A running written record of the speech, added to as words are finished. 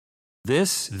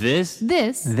This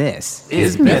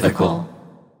is Mythical.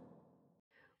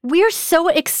 We're so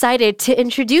excited to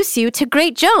introduce you to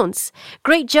Great Jones.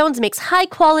 Great Jones makes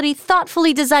high-quality,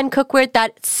 thoughtfully designed cookware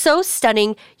that's so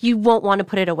stunning you won't want to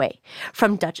put it away.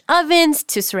 From Dutch ovens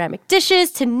to ceramic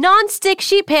dishes to non-stick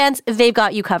sheet pans, they've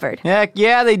got you covered. Heck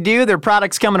yeah, they do. Their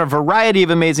products come in a variety of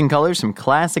amazing colors, from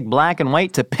classic black and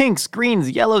white to pinks, greens,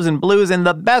 yellows, and blues. And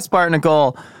the best part,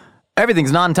 Nicole,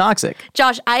 everything's non-toxic.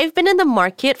 Josh, I've been in the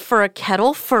market for a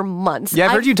kettle for months. Yeah,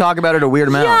 I've heard you talk about it a weird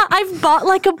amount. Yeah, I've bought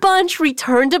like a bunch,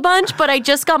 returned a bunch, but I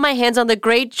just got my hands on the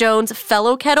Great Jones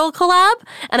Fellow Kettle collab,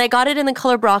 and I got it in the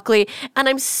color broccoli, and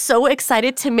I'm so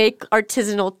excited to make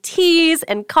artisanal teas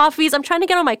and coffees. I'm trying to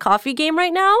get on my coffee game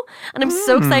right now, and I'm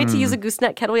so excited to use a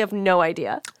gooseneck kettle. You have no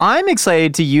idea. I'm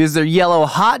excited to use their yellow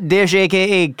hot dish,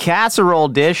 aka casserole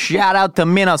dish. Shout out to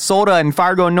Minnesota and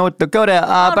Fargo, North Dakota.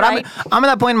 But right. I'm at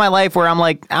that point in my life where I'm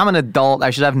like, I'm an adult.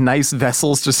 I should have nice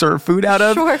vessels to serve food out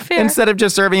of. Sure, fair. Instead of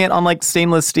just serving it on like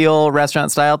stainless steel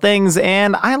restaurant style things.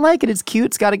 And I like it. It's cute.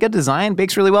 It's got a good design.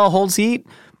 Bakes really well. Holds heat.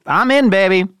 I'm in,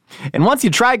 baby. And once you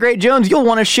try Great Jones, you'll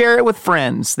want to share it with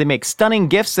friends. They make stunning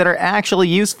gifts that are actually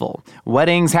useful.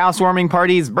 Weddings, housewarming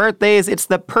parties, birthdays. It's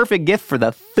the perfect gift for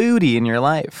the foodie in your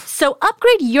life. So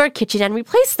upgrade your kitchen and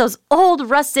replace those old,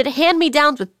 rusted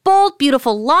hand-me-downs with bold,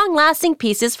 beautiful, long-lasting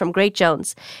pieces from Great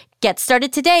Jones. Get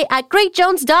started today at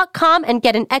greatjones.com and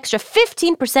get an extra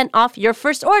 15% off your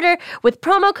first order with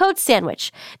promo code SANDWICH.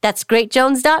 That's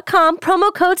greatjones.com,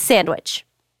 promo code SANDWICH.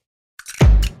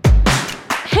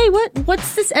 Hey,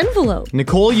 what's this envelope?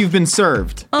 Nicole, you've been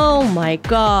served. Oh my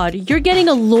God, you're getting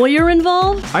a lawyer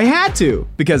involved? I had to,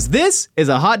 because this is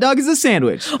a hot dog is a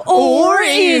sandwich. Or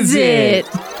is it?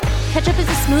 Ketchup is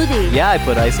a smoothie. Yeah, I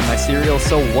put ice in my cereal,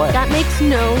 so what? That makes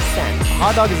no sense. A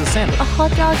hot dog is a sandwich. A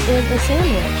hot dog is a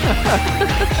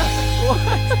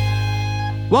sandwich.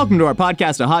 Welcome to our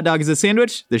podcast, A Hot Dog is a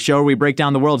Sandwich, the show where we break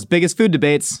down the world's biggest food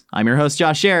debates. I'm your host,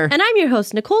 Josh Scherer. And I'm your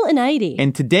host, Nicole Inaidi.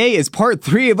 And today is part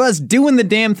 3 of us doing the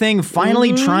damn thing,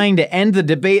 finally trying to end the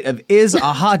debate of is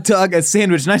a hot dog a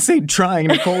sandwich? And I say trying,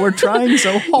 Nicole, we're trying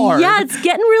so hard. Yeah, it's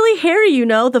getting really hairy, you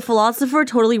know. The philosopher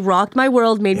totally rocked my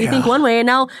world, made me think one way, and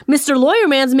now Mr. Lawyer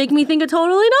Man's making me think a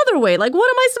totally another way. Like,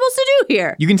 what am I supposed to do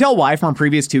here? You can tell why from our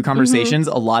previous 2 conversations,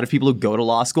 a lot of people who go to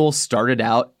law school started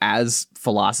out as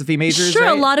philosophy majors, Sure,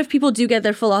 right? a lot of people do get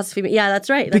their philosophy. Yeah, that's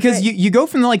right. Because you go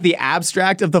from the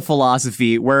abstract of the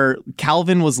philosophy where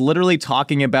Calvin was literally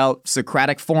talking about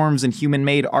Socratic forms and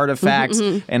human-made artifacts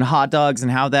and hot dogs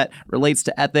and how that relates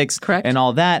to ethics and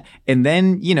all that. And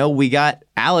then, we got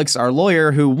Alex, our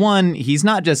lawyer, who he's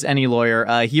not just any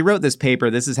lawyer. He wrote this paper.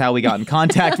 This is how we got in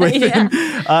contact with him,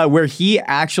 where he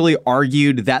actually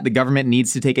argued that the government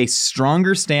needs to take a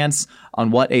stronger stance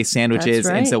on what a sandwich is.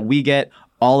 Right. And so we get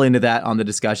all into that on the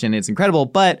discussion. It's incredible.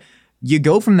 But you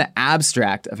go from the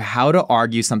abstract of how to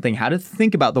argue something, how to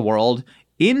think about the world,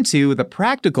 into the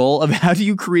practical of how do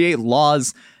you create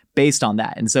laws based on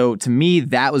that. And so to me,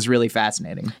 that was really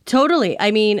fascinating. Totally.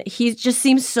 I mean, he just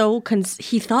seems so,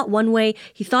 he thought one way,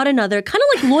 he thought another, kind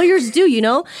of like lawyers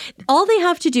do, All they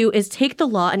have to do is take the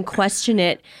law and question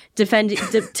it, to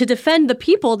defend the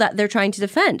people that they're trying to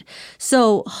defend.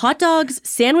 So hot dogs,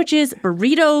 sandwiches,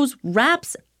 burritos,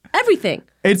 wraps, everything.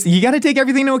 You got to take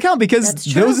everything into account because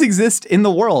those exist in the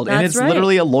world. And it's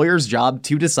literally a lawyer's job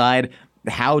to decide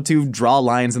how to draw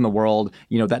lines in the world,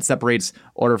 that separates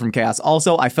order from chaos.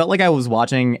 Also, I felt like I was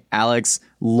watching Alex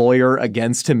lawyer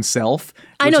against himself.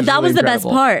 I know, that really was incredible. The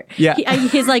best part. Yeah.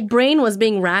 His brain was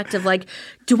being racked of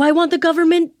do I want the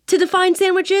government to define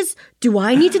sandwiches? Do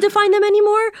I need to define them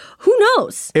anymore? Who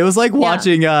knows? It was like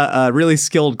watching a really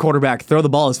skilled quarterback throw the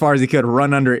ball as far as he could,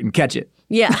 run under it, and catch it.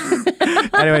 Yeah.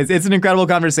 Anyways, it's an incredible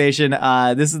conversation.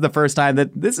 This is the first time that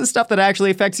this is stuff that actually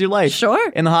affects your life. Sure.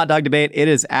 In the hot dog debate, it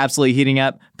is absolutely heating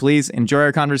up. Please enjoy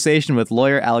our conversation with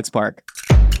lawyer Alex Park.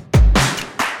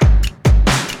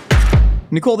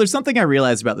 Nicole, there's something I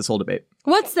realized about this whole debate.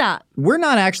 What's that? We're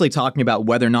not actually talking about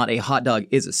whether or not a hot dog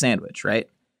is a sandwich, right?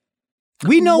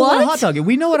 We know what a hot dog is.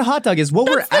 We know what a hot dog is. What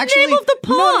That's we're the actually name of the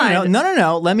pod.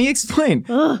 No. Let me explain.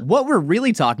 What we're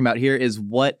really talking about here is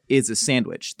what is a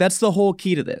sandwich. That's the whole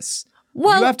key to this.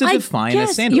 Well, you have to define a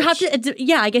sandwich. You have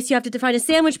to, I guess you have to define a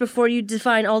sandwich before you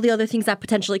define all the other things that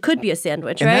potentially could be a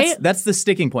sandwich, right? And that's the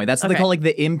sticking point. That's what they call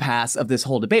the impasse of this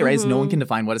whole debate, right? Is no one can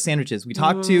define what a sandwich is. We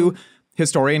talked to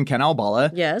historian Ken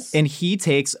Albala. Yes. And he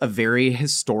takes a very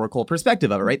historical perspective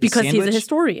of it, right? Because he's a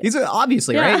historian. He's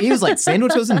obviously, right? He was like,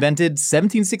 sandwich was invented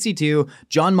 1762,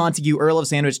 John Montague, Earl of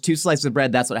Sandwich, 2 slices of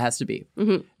bread, that's what it has to be.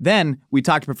 Then we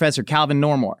talked to Professor Calvin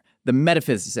Normore. the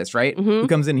metaphysicist, right? Who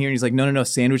comes in here and he's like, no,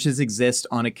 sandwiches exist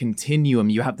on a continuum.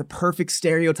 You have the perfect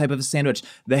stereotype of a sandwich,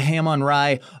 the ham on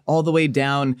rye, all the way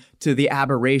down to the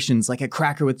aberrations, like a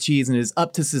cracker with cheese, and it is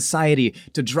up to society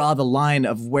to draw the line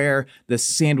of where the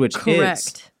sandwich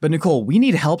is. But Nicole, we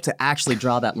need help to actually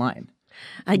draw that line.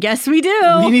 I guess we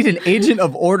do. We need an agent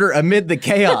of order amid the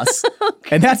chaos.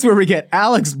 And that's where we get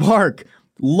Alex Bark,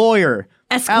 lawyer.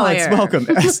 Esquire. Alex, welcome.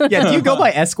 Yeah, do you go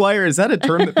by Esquire? Is that a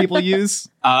term that people use?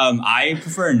 I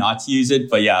prefer not to use it,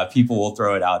 but yeah, people will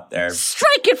throw it out there.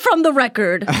 Strike it from the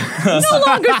record. No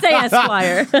longer say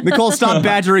Esquire. Nicole, stop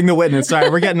badgering the witness. Sorry,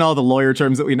 we're getting all the lawyer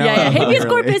terms that we know. Yeah. Habeas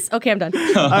corpus. Okay, I'm done.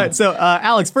 All right, so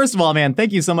Alex, first of all, man,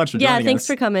 thank you so much for joining us. Yeah, thanks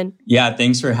for coming. Yeah,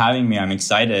 thanks for having me. I'm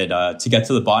excited to get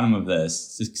to the bottom of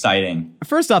this. It's exciting.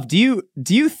 First off, do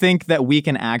you think that we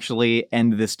can actually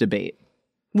end this debate?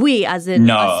 We, as in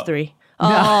us three.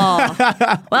 Oh,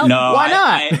 well, no, why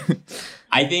not?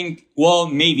 I think, well,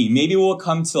 maybe we'll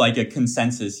come to like a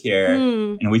consensus here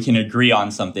and we can agree on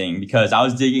something, because I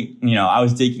was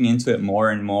digging into it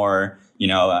more and more,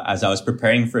 as I was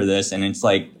preparing for this, and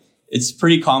it's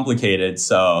pretty complicated.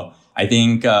 So I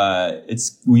think,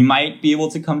 we might be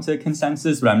able to come to a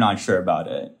consensus, but I'm not sure about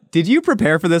it. Did you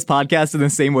prepare for this podcast in the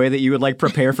same way that you would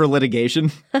prepare for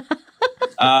litigation?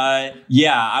 Yeah,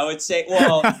 I would say,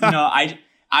 well,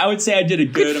 I would say I did a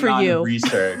good amount of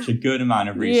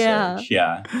research.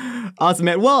 Yeah. Awesome,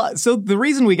 man. Well, so the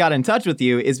reason we got in touch with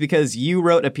you is because you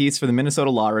wrote a piece for the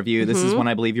Minnesota Law Review. This is when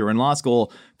I believe you were in law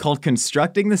school, called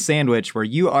Constructing the Sandwich, where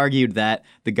you argued that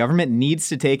the government needs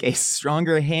to take a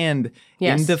stronger hand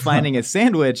in defining a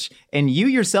sandwich. And you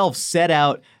yourself set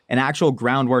out an actual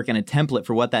groundwork and a template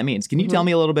for what that means. Can you tell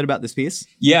me a little bit about this piece?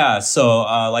 Yeah. So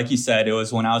like you said, it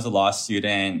was when I was a law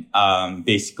student.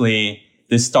 Basically,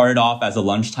 this started off as a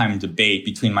lunchtime debate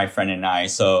between my friend and I.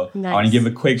 So I want to give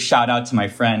a quick shout out to my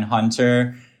friend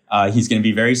Hunter. He's going to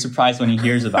be very surprised when he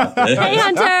hears about this. Hey,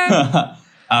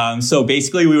 Hunter! So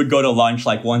basically, we would go to lunch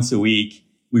once a week.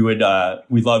 We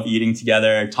love eating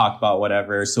together, talk about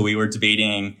whatever. So we were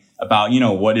debating about,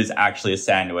 what is actually a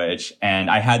sandwich. And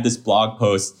I had this blog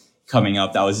post coming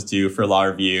up that was due for Law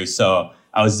Review. So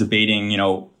I was debating,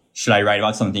 should I write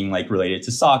about something related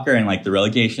to soccer and the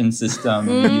relegation system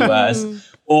in the US?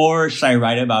 Or should I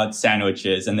write about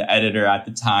sandwiches? And the editor at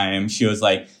the time, she was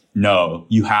like, no,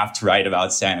 you have to write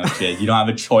about sandwiches. You don't have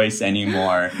a choice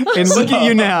anymore. And look at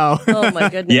you now. Oh my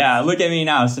goodness. Yeah, look at me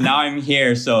now. So now I'm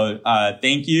here. So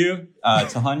thank you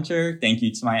to Hunter. Thank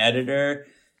you to my editor.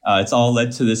 It's all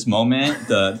led to this moment,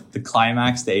 the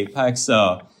climax, the apex.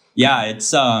 So yeah,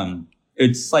 it's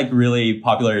really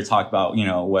popular to talk about,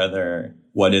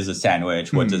 what is a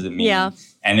sandwich? What does it mean? Yeah.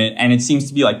 And it seems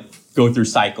to be go through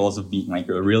cycles of being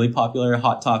a really popular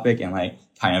hot topic and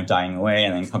kind of dying away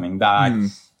and then coming back.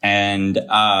 And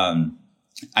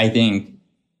I think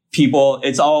people,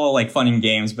 it's all fun and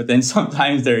games, but then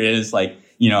sometimes there is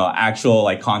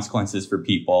actual consequences for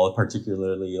people,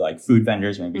 particularly food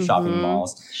vendors, maybe shopping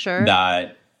malls. Sure.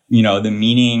 That, the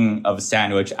meaning of a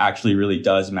sandwich actually really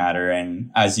does matter.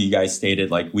 And as you guys stated,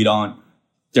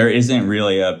 there isn't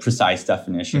really a precise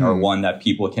definition or one that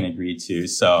people can agree to.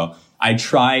 So I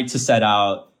tried to set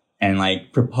out and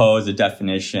propose a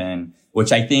definition,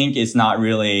 which I think is not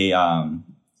really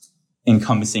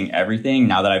encompassing everything.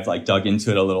 Now that I've dug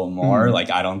into it a little more,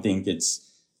 I don't think it's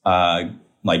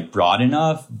broad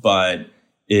enough, but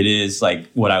it is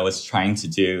what I was trying to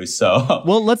do. So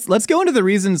well, let's go into the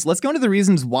reasons. Let's go into the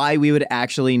reasons why we would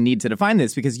actually need to define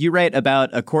this, because you write about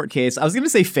a court case. I was going to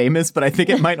say famous, but I think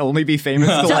it might only be famous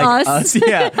to us.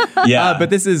 Yeah. Yeah.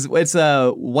 But it's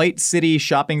a White City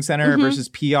Shopping Center versus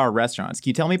PR Restaurants. Can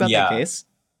you tell me about that case?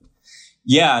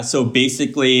 Yeah. So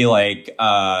basically,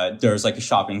 there was a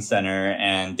shopping center,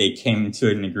 and they came to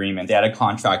an agreement. They had a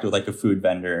contract with a food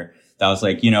vendor that was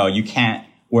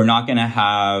we're not going to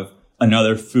have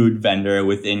another food vendor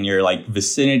within your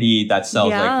vicinity that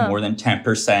sells more than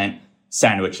 10%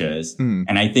 sandwiches.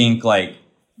 And I think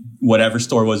whatever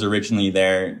store was originally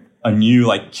there, a new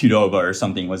Qdoba or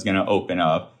something was going to open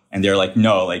up, and they're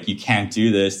no, you can't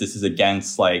do this. This is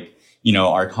against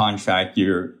our contract.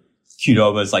 Your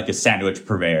Qdoba is a sandwich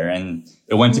purveyor. And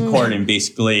it went to court, and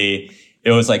basically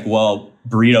it was well,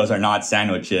 burritos are not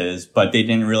sandwiches, but they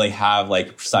didn't really have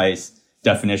precise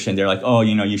definition. They're oh,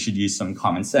 you should use some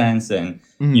common sense, and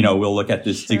we'll look at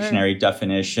this dictionary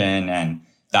definition, and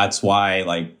that's why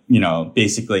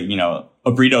basically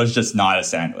a burrito is just not a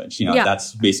sandwich.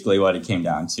 That's basically what it came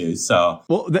down to. So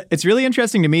well, it's really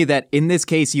interesting to me that in this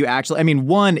case you actually,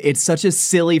 one, it's such a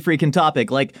silly freaking topic.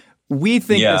 we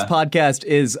think this podcast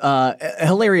is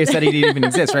hilarious that it even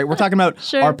exists, right? We're talking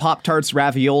about our Pop-Tarts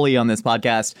ravioli on this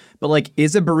podcast, but like,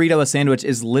 is a burrito a sandwich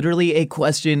is literally a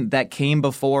question that came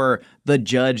before the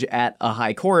judge at a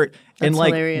high court. And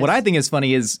like, what I think is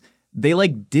funny is they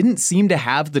like didn't seem to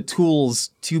have the tools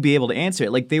to be able to answer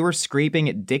it. Like they were scraping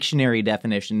at dictionary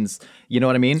definitions, you know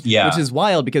what I mean? Yeah. Which is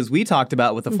wild because we talked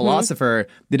about with a philosopher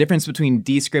the difference between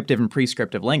descriptive and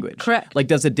prescriptive language. Correct. Like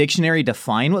does a dictionary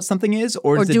define what something is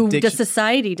or does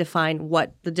society define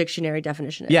what the dictionary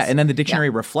definition is? Yeah, and then the dictionary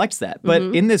reflects that. But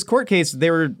in this court case,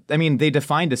 they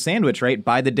defined a sandwich, right,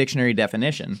 by the dictionary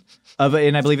definition of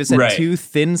and I believe it said 2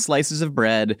 thin slices of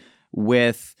bread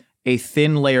with a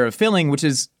thin layer of filling, which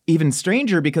is even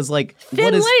stranger because, like,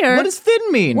 what does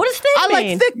thin mean? What does thin mean? I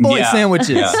like thick boy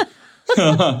sandwiches.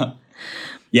 Yeah.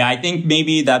 Yeah, I think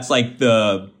maybe that's like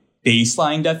the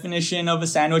baseline definition of a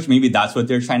sandwich. Maybe that's what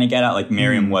they're trying to get at. Like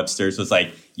Merriam-Webster's was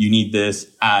like, you need this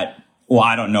at, well,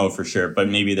 I don't know for sure, but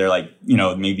maybe they're like, you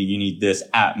know, maybe you need this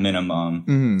at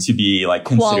minimum to be like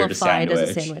considered qualified a sandwich. as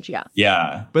a sandwich, yeah.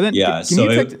 Yeah. But then,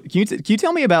 can you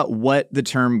tell me about what the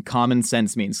term common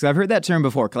sense means? Because I've heard that term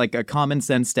before, like a common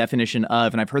sense definition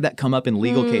of, and I've heard that come up in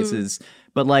legal cases.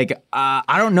 But like,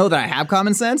 I don't know that I have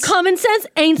common sense. Common sense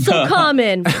ain't so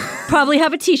common. Probably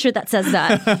have a T-shirt that says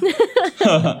that.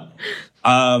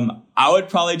 I would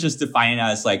probably just define it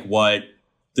as like what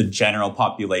the general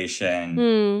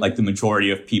population, like the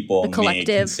majority of people may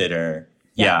consider.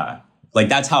 Yeah. Like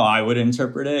that's how I would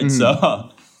interpret it.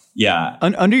 So yeah.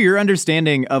 Under your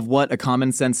understanding of what a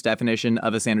common sense definition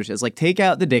of a sandwich is, like take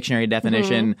out the dictionary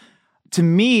definition. To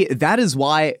me, that is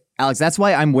why, Alex, that's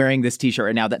why I'm wearing this T-shirt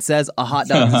right now that says a hot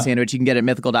dog is a sandwich. You can get it at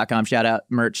mythical.com. Shout out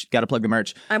merch. Got to plug the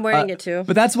merch. I'm wearing it too.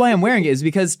 But that's why I'm wearing it is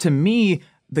because to me,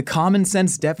 the common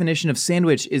sense definition of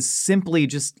sandwich is simply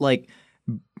just like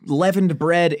leavened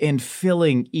bread and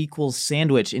filling equals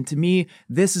sandwich. And to me,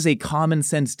 this is a common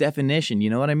sense definition. You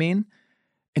know what I mean?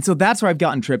 And so that's where I've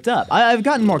gotten tripped up. I've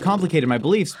gotten more complicated in my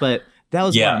beliefs, but that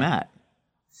was where I'm at.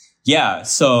 Yeah.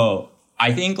 So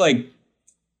I think like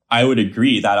I would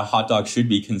agree that a hot dog should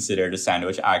be considered a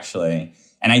sandwich actually.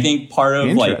 And I think part of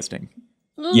interesting.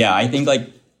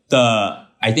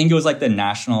 I think it was like the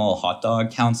National Hot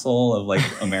Dog Council of like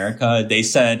America. They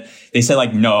said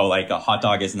like, no, like a hot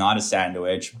dog is not a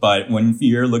sandwich. But when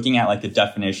you're looking at like the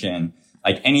definition,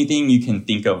 like anything you can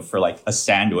think of for like a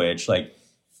sandwich, like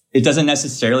it doesn't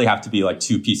necessarily have to be like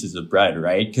 2 pieces of bread,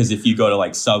 right? Because if you go to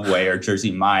like Subway or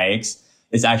Jersey Mike's,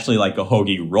 it's actually like a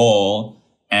hoagie roll.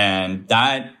 And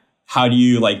that, how do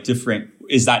you like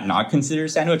is that not considered a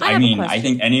sandwich? I mean, I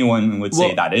think anyone would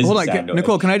say that is a sandwich.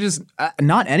 Nicole, can I just,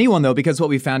 not anyone though, because what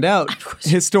we found out,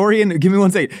 historian, give me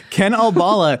one second, Ken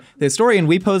Albala, the historian,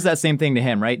 we posed that same thing to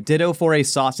him, right? Ditto for a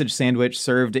sausage sandwich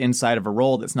served inside of a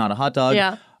roll that's not a hot dog.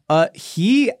 Yeah.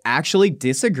 He actually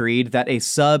disagreed that a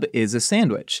sub is a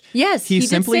sandwich. Yes, he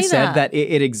simply did say said that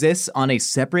it exists on a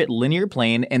separate linear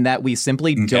plane and that we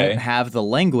simply don't have the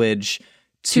language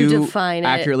to define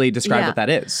accurately describe what that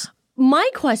is. My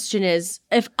question is,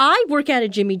 if I work at a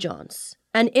Jimmy John's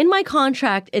and in my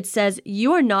contract it says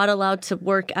you are not allowed to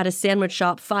work at a sandwich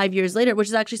shop 5 years later, which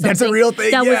is actually something that's a real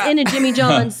thing, that was in a Jimmy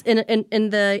John's in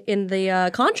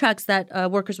the contracts that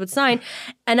workers would sign,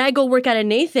 and I go work at a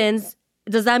Nathan's.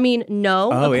 Does that mean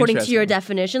no, according to your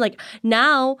definition? Like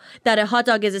now that a hot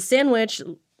dog is a sandwich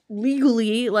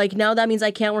legally, like now that means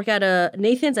I can't work at a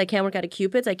Nathan's, I can't work at a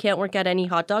Cupid's, I can't work at any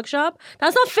hot dog shop?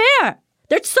 That's not fair.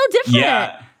 They're so different.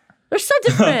 Yeah. They're so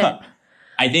different.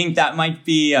 I think that might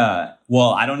be,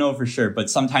 well, I don't know for sure, but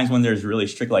sometimes when there's really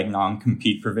strict like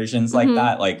non-compete provisions like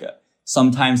that, like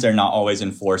sometimes they're not always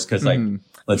enforced because like,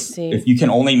 if you can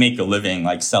only make a living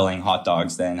like selling hot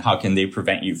dogs, then how can they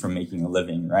prevent you from making a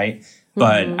living, right?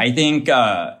 But I think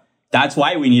that's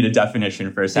why we need a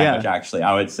definition for a sandwich, actually,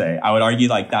 I would say. I would argue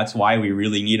like that's why we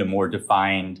really need a more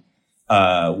defined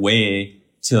way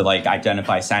to like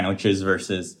identify sandwiches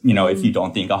versus, you know, if you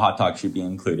don't think a hot dog should be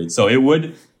included. So it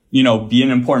would, you know, be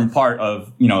an important part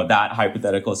of, you know, that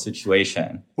hypothetical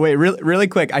situation. Wait, really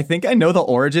quick. I think I know the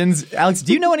origins. Alex,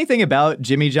 do you know anything about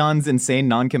Jimmy John's insane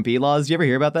non-compete laws? Do you ever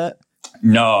hear about that?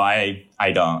 No, I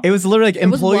don't. It was literally like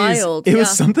employees. Was wild, it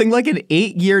was something like an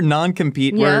 8-year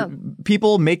non-compete where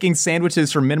people making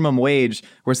sandwiches for minimum wage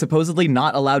were supposedly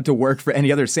not allowed to work for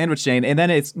any other sandwich chain. And then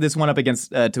this went up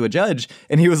against to a judge,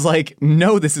 and he was like,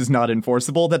 "No, this is not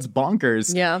enforceable. That's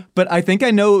bonkers." Yeah. But I think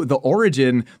I know the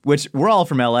origin, which we're all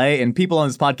from LA, and people on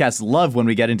this podcast love when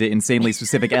we get into insanely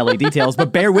specific LA details.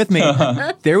 But bear with me.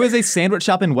 There was a sandwich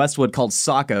shop in Westwood called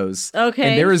Sacco's. Okay.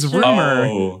 And there is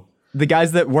rumor. the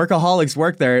guys that Workaholics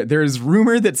work there, there's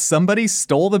rumor that somebody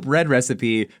stole the bread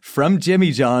recipe from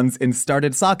Jimmy John's and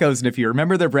started Sacco's. And if you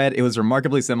remember their bread, it was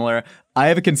remarkably similar. I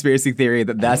have a conspiracy theory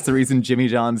that that's the reason Jimmy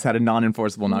John's had a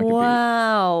non-enforceable non-compete.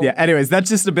 Wow. Yeah. Anyways, that's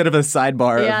just a bit of a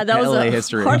sidebar Yeah, of that was LA a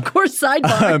history. hardcore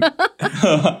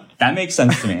sidebar. That makes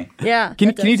sense to me. Yeah.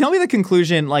 Can you tell me the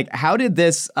conclusion? Like, how did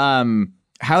this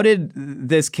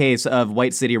case of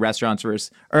White City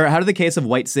restaurants how did the case of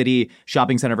White City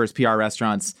Shopping Center versus PR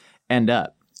restaurants end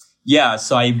up? Yeah,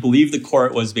 so I believe the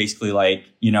court was basically like,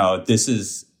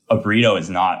 a burrito is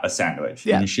not a sandwich.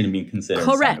 Yeah. And it shouldn't be considered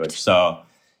Correct. a sandwich. So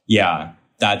yeah,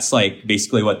 that's like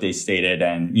basically what they stated.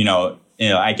 And,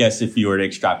 I guess if you were to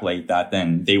extrapolate that,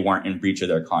 then they weren't in breach of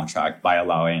their contract by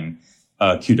allowing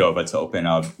Qdoba to open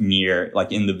up near,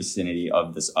 like in the vicinity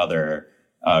of this other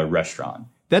restaurant.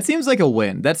 That seems like a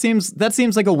win. That seems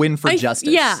like a win for justice.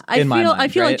 Yeah, I feel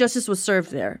right? like justice was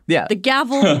served there. Yeah. The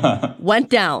gavel went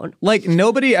down. Like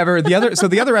nobody ever the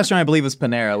other restaurant I believe was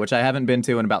Panera, which I haven't been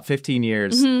to in about 15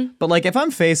 years. Mm-hmm. But like if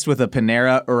I'm faced with a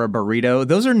Panera or a burrito,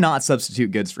 those are not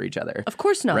substitute goods for each other. Of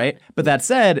course not. Right? But that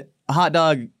said, a hot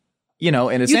dog, and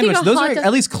a You sandwich, think a those hot are dog-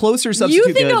 at least closer substitute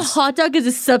You think goods. a hot dog is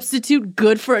a substitute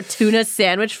good for a tuna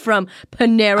sandwich from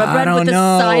Panera Bread don't with a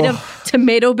know. side of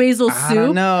tomato basil soup? I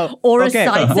don't know. Or Okay, a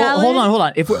side well, salad? hold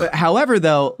on. However,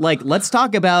 though, like let's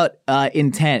talk about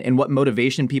intent and what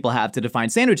motivation people have to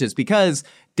define sandwiches, because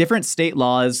different state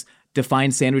laws define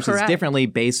sandwiches Correct. differently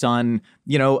based on,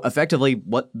 effectively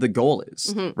what the goal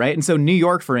is, Mm-hmm. right? And so New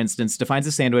York, for instance, defines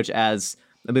a sandwich as,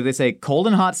 I believe they say, cold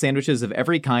and hot sandwiches of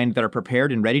every kind that are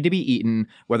prepared and ready to be eaten,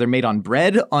 whether made on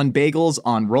bread, on bagels,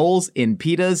 on rolls, in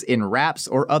pitas, in wraps,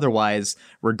 or otherwise,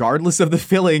 regardless of the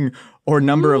filling or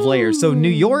number of layers. So New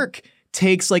York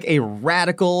takes like a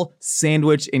radical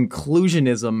sandwich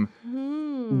inclusionism.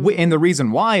 And the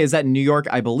reason why is that New York,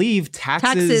 I believe,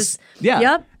 taxes. Yeah.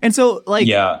 Yep. And so, like,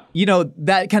 Yeah.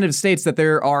 that kind of states that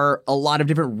there are a lot of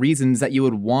different reasons that you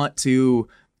would want to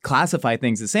classify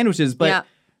things as sandwiches. But Yeah.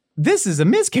 this is a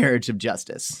miscarriage of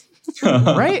justice,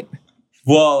 right?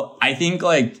 Well, I think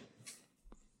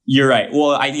you're right.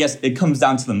 Well, I guess it comes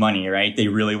down to the money, right? They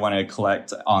really want to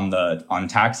collect on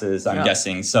taxes, I'm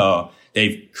guessing. So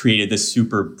they've created this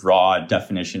super broad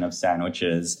definition of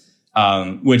sandwiches,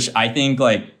 which I think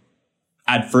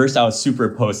at first I was super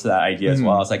opposed to that idea as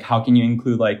well. I was like, how can you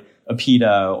include a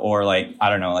pita or I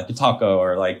don't know, a taco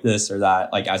or this or that,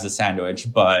 as a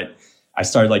sandwich? But I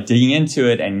started digging into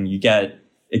it, and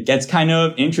it gets kind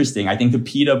of interesting. I think the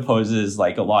pita poses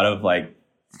a lot of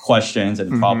questions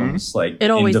and problems in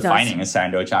defining a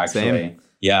sandwich, actually. Same.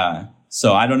 Yeah.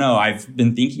 So I don't know. I've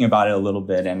been thinking about it a little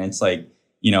bit, and it's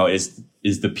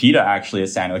is the pita actually a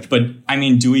sandwich? But I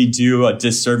mean, do we do a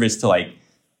disservice to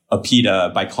a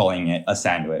pita by calling it a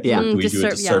sandwich? Yeah. Or do we do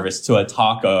a disservice to a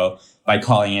taco by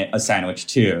calling it a sandwich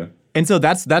too? And so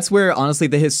that's where, honestly,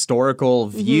 the historical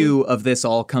view of this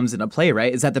all comes into play,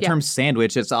 right? Is that the term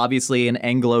sandwich, it's obviously an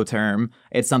Anglo term.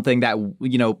 It's something that,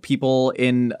 people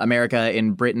in America,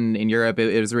 in Britain, in Europe,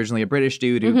 it was originally a British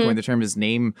dude who coined the term. His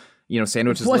name,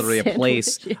 sandwich is literally a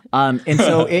place. And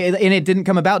so, it didn't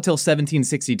come about till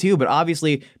 1762, but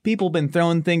obviously people been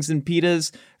throwing things in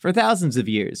pitas for thousands of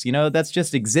years. That's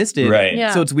just existed. Right.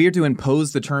 Yeah. So it's weird to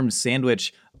impose the term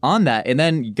sandwich on that. And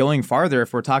then going farther,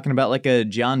 if we're talking about a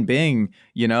John Bing,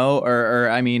 or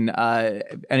I mean, a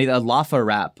Laffa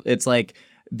wrap, it's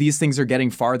these things are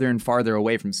getting farther and farther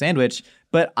away from sandwich.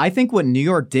 But I think what New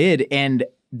York did, and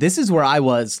this is where I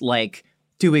was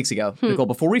 2 weeks ago, Nicole,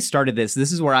 before we started this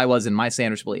is where I was in my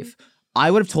sandwich belief.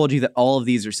 I would have told you that all of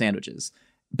these are sandwiches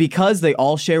because they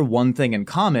all share one thing in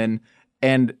common.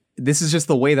 And this is just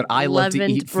the way that I love to Leavened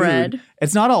eat bread. food.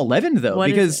 It's not all leavened, though, What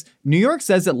is because New York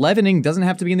says that leavening doesn't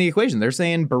have to be in the equation. They're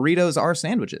saying burritos are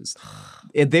sandwiches.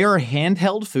 They are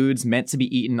handheld foods meant to be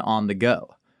eaten on the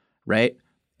go, right?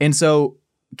 And so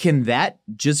can that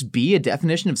just be a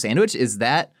definition of sandwich? Is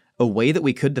that a way that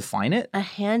we could define it? A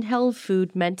handheld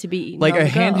food meant to be eaten Like on a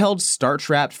the go. handheld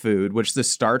starch-wrapped food, which the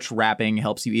starch wrapping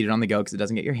helps you eat it on the go because it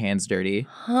doesn't get your hands dirty.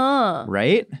 Huh.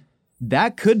 Right?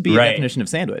 That could be a Right. definition of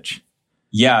sandwich.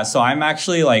 Yeah, so I'm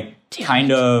actually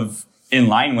kind of in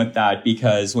line with that,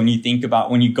 because when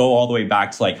you go all the way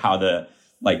back to how the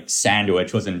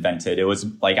sandwich was invented, it was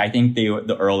I think the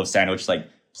Earl of Sandwich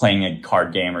playing a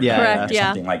card game or, Correct, or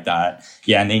something like that.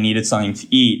 Yeah, and they needed something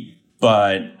to eat.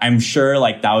 But I'm sure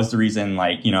that was the reason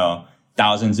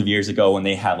thousands of years ago when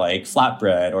they had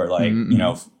flatbread or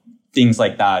things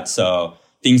like that. So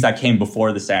things that came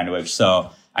before the sandwich. So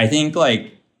I think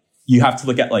you have to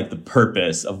look at the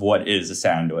purpose of what is a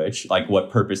sandwich, what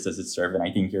purpose does it serve? And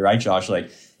I think you're right, Josh.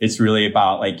 It's really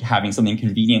about having something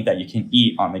convenient that you can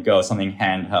eat on the go, something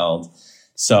handheld.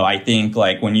 So I think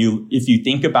like if you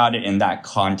think about it in that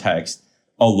context,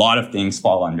 a lot of things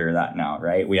fall under that now,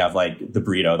 right? We have like the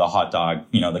burrito, the hot dog,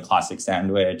 the classic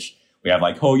sandwich. We have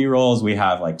like hoagie rolls. We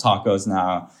have like tacos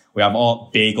now. We have all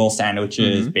bagel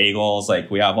sandwiches, bagels. Like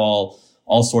we have all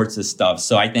sorts of stuff.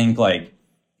 So I think like,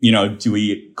 do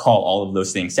we call all of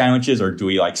those things sandwiches, or do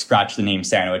we like scratch the name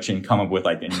sandwich and come up with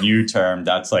like a new term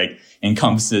that's like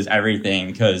encompasses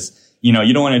everything? Because, you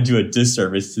don't want to do a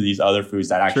disservice to these other foods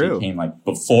that actually came like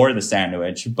before the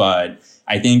sandwich. But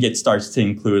I think it starts to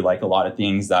include like a lot of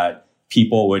things that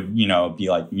people would, be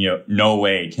like, no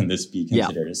way can this be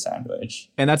considered a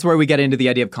sandwich. And that's where we get into the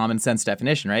idea of common sense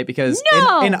definition, right? Because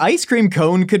an ice cream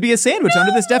cone could be a sandwich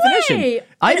under this definition.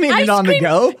 I made it on the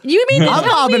go. You mean I'm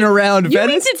hopping around Venice. You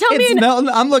mean to tell it's melting.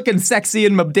 I'm looking sexy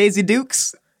in my Daisy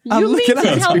Dukes. You mean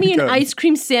to tell me an ice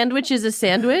cream sandwich is a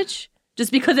sandwich?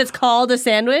 Just because it's called a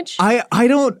sandwich? I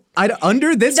don't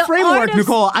under this framework,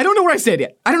 Nicole, I don't know where I stand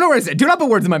yet. I don't know where I stand. Do not put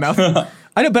words in my mouth.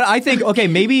 I know, but I think, okay,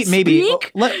 maybe.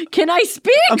 Speak? Can I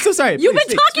speak? I'm so sorry. You've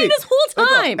been talking this whole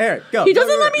time. Eric, go. He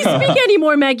doesn't let me speak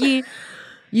anymore, Maggie.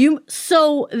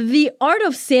 So the art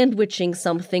of sandwiching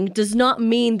something does not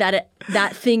mean that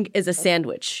that thing is a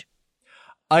sandwich.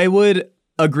 I would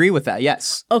agree with that,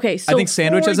 yes. Okay, so I think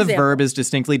sandwich as a verb is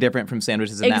distinctly different from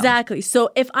sandwich as a noun. Exactly. So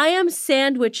if I am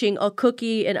sandwiching a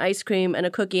cookie and ice cream and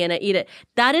a cookie and I eat it,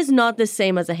 that is not the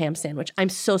same as a ham sandwich. I'm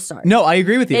so sorry. No, I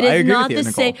agree with you. It I is agree not with you, the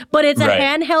Nicole. same, but it's a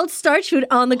handheld starch food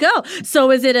on the go.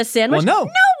 So is it a sandwich? Well, no.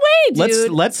 No way,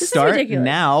 dude. Let's start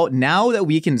now. Now that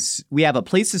we have a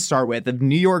place to start with of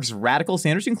New York's radical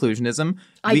sandwich inclusionism,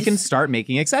 we can start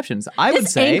making exceptions. I would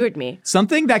say angered me.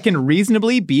 Something that can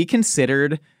reasonably be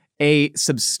considered a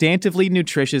substantively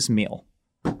nutritious meal.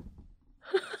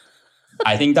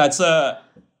 I think that's a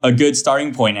good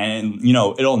starting point, and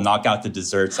it'll knock out the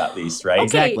desserts at least, right?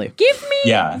 Okay, exactly. Give me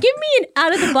an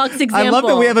out of the box example. I love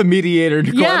that we have a mediator,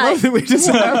 Nicole. Yeah. I love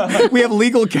that we have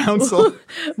legal counsel.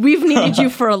 We've needed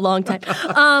you for a long time.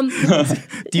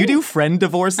 Do you do friend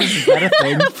divorces? Is that a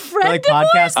thing? Friend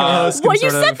podcast co-hosts? What,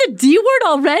 you said the D word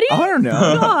already? I don't know.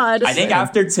 God. I think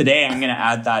after today, I'm going to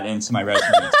add that into my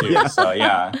resume too. So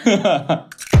yeah.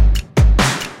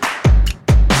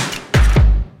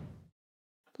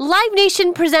 Live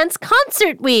Nation presents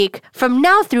Concert Week. From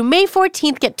now through May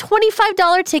 14th, get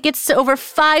 $25 tickets to over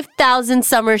 5,000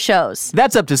 summer shows.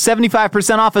 That's up to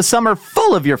 75% off a summer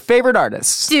full of your favorite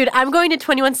artists. Dude, I'm going to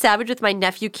 21 Savage with my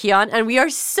nephew Keon, and we are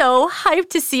so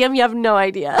hyped to see him. You have no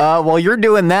idea. While you're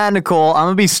doing that, Nicole, I'm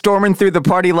going to be storming through the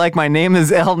party like my name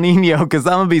is El Nino, because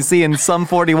I'm going to be seeing Sum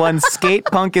 41. Skate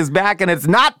Punk is back, and it's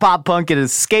not pop punk, it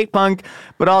is skate punk.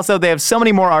 But also, they have so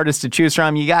many more artists to choose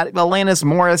from. You got Alanis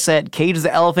Morissette, Cage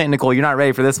the Elephant. Nicole, you're not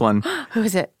ready for this one. Who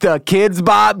is it? The Kids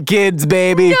Bop Kids,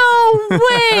 baby. No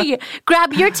way!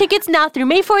 Grab your tickets now through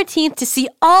May 14th to see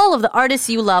all of the artists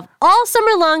you love all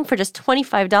summer long for just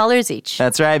 $25 each.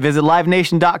 That's right. Visit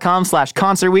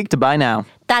livenation.com/concertweek to buy now.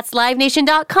 That's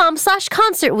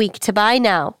livenation.com/concertweek to buy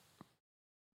now.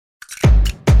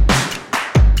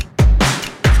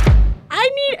 I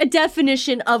need a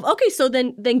definition of, okay, so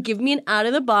then give me an out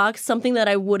of the box, something that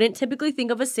I wouldn't typically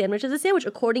think of a sandwich as a sandwich,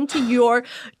 according to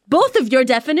both of your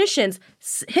definitions.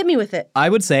 Hit me with it. I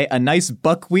would say a nice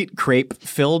buckwheat crepe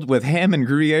filled with ham and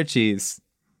Gruyere cheese.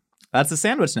 That's a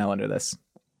sandwich now under this.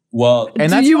 Well,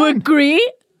 and do you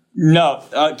agree? No.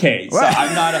 Okay. So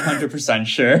I'm not 100%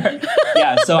 sure.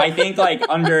 Yeah. So I think like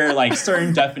under like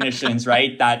certain definitions,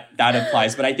 right, that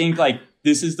applies. But I think like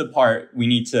this is the part we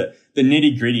need to, the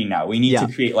nitty gritty now. We need to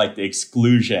create like the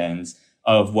exclusions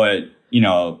of what,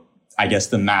 I guess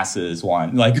the masses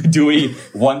want. Like, do we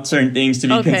want certain things to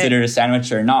be considered a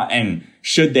sandwich or not? And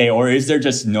should they, or is there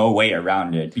just no way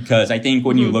around it? Because I think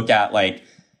when you look at like,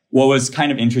 what was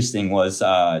kind of interesting was,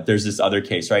 there's this other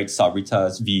case, right?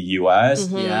 Sabritas v. US,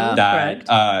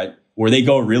 that, where they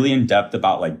go really in depth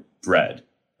about like bread,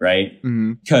 right?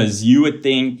 Because you would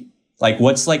think, like,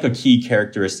 what's like a key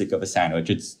characteristic of a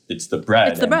sandwich? It's the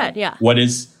bread. It's the bread, yeah. What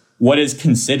is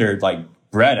considered like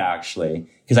bread actually?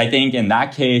 Because I think in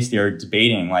that case they're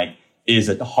debating like, is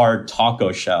a hard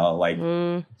taco shell like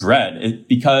bread?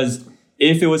 Because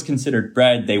if it was considered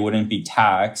bread, they wouldn't be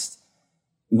taxed.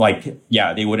 Like,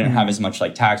 they wouldn't have as much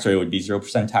like tax, or it would be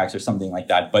 0% tax or something like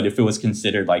that. But if it was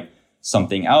considered like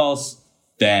something else,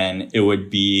 then it would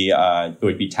be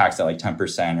taxed at like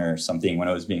 10% or something when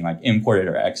it was being like imported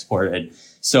or exported.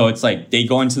 So it's like they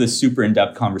go into this super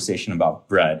in-depth conversation about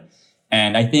bread.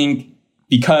 And I think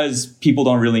because people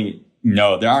don't really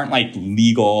know, there aren't like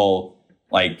legal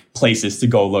like places to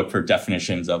go look for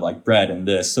definitions of like bread and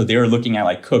this. So they were looking at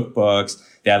like cookbooks,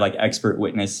 They had like expert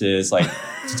witnesses like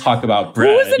to talk about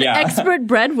bread. Who's an expert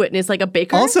bread witness, like a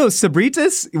baker? Also,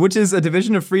 Sabritas, which is a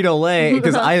division of Frito-Lay,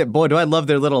 because do I love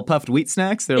their little puffed wheat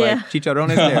snacks. They're like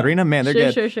chicharrones de harina. Man, they're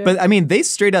good. Sure. But I mean, they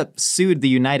straight up sued the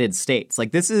United States.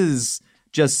 Like, this is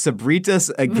just Sabritas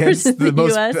against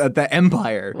the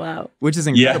empire. Wow. Which is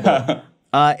incredible. Yeah.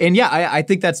 I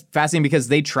think that's fascinating because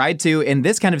they tried to, and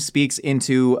this kind of speaks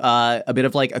into a bit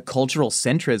of like a cultural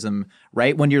centrism,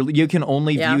 right? When you can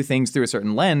only view things through a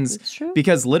certain lens. It's true.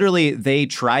 Because literally they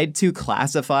tried to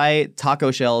classify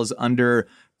taco shells under,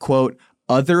 quote,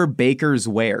 other bakers'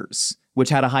 wares, which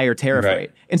had a higher tariff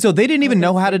rate. And so they didn't even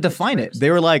know how to define it. They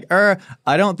were like, I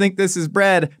don't think this is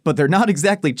bread, but they're not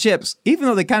exactly chips. Even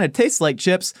though they kind of taste like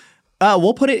chips,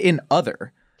 we'll put it in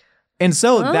other. And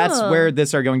so that's where this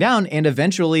started going down. And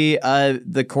eventually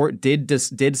the court did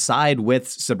side with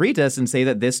Sabritas and say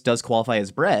that this does qualify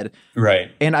as bread.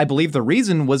 Right. And I believe the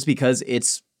reason was because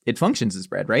it functions as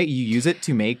bread, right? You use it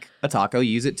to make a taco.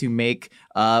 You use it to make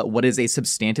what is a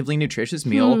substantively nutritious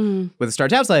meal with a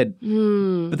starch outside.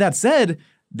 But that said,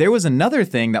 there was another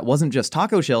thing that wasn't just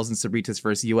taco shells in Sabritas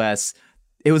versus US.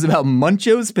 It was about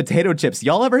Muncho's potato chips.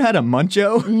 Y'all ever had a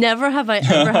Muncho? Never have I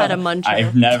ever had a Muncho.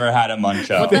 I've never had a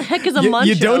Muncho. What the heck is a Muncho?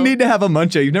 You don't need to have a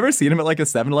Muncho. You've never seen them at like a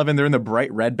 7-Eleven. They're in the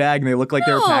bright red bag and they look like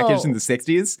they were packaged in the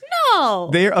 60s. No.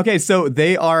 So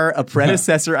they are a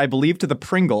predecessor, I believe, to the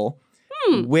Pringle.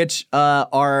 Which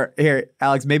are here,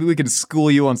 Alex, maybe we can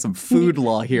school you on some food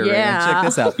law here. Yeah. Right? Check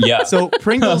this out. Yeah. So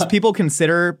Pringles, people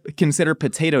consider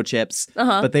potato chips,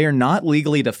 but they are not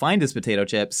legally defined as potato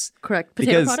chips. Correct.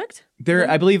 Potato product? They're,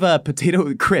 I believe, a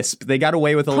potato crisp. They got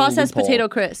away with a processed little potato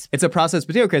crisp. It's a processed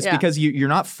potato crisp because you're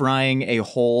not frying a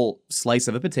whole slice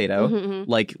of a potato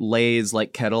like Lay's,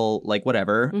 like Kettle, like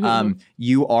whatever.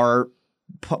 You are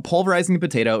pulverizing the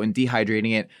potato and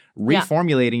dehydrating it,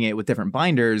 reformulating it with different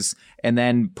binders, and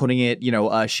then putting it,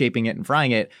 shaping it and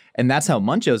frying it. And that's how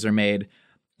Munchos are made.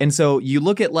 And so you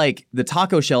look at like the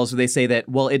taco shells where they say that,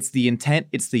 well, it's the intent,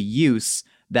 it's the use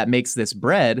that makes this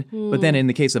bread. But then in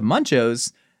the case of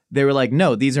Munchos, they were like,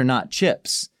 no, these are not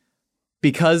chips.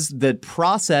 Because the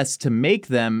process to make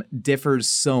them differs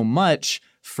so much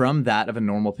from that of a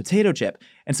normal potato chip.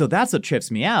 And so that's what trips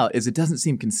me out, is it doesn't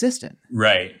seem consistent.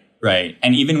 Right.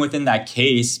 And even within that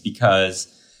case, because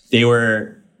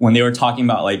when they were talking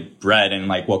about like bread and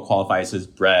like what qualifies as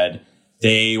bread,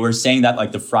 they were saying that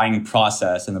like the frying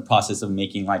process and the process of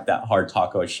making like that hard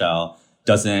taco shell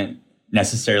doesn't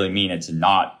necessarily mean it's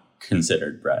not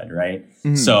considered bread, right?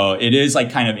 So it is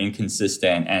like kind of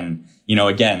inconsistent. And,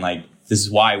 again, like this is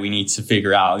why we need to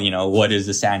figure out, what is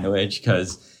a sandwich,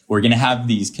 because we're going to have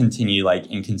these continued like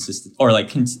inconsistent or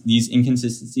like these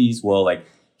inconsistencies will like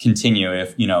continue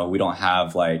if, we don't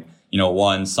have like,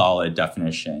 one solid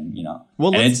definition,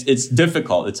 Well, and it's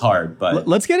difficult. It's hard, but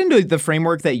let's get into the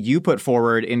framework that you put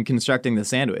forward in constructing the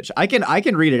sandwich. I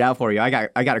can read it out for you. I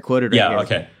got a quoted right here. Yeah,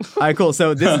 okay. All right, cool.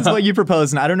 So this is what you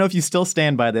proposed, and I don't know if you still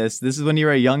stand by this. This is when you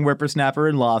were a young whippersnapper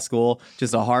in law school,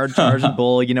 just a hard charging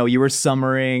bull. You were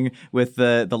summering with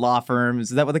the law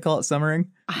firms. Is that what they call it, summering?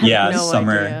 Yeah, no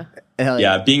summer.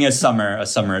 Yeah, being a summer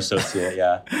associate,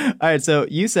 yeah. All right, so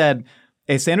you said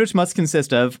a sandwich must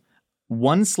consist of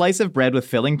one slice of bread with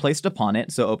filling placed upon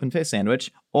it, so open-faced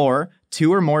sandwich, or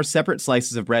two or more separate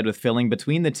slices of bread with filling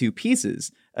between the two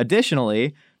pieces.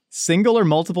 Additionally, single or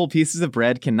multiple pieces of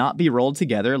bread cannot be rolled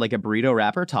together like a burrito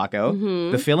wrap or taco.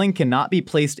 The filling cannot be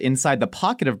placed inside the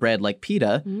pocket of bread like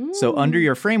pita. So under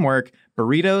your framework,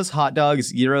 burritos, hot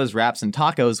dogs, gyros, wraps, and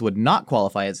tacos would not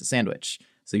qualify as a sandwich.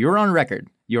 So you're on record.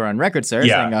 You're on record, sir,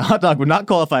 saying a hot dog would not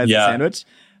qualify as a sandwich.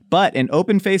 But an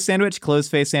open-faced sandwich,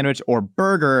 closed-faced sandwich, or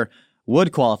burger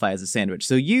would qualify as a sandwich.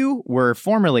 So you were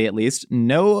formerly, at least,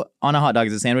 no on a hot dog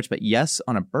as a sandwich, but yes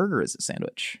on a burger as a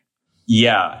sandwich.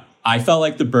 Yeah. I felt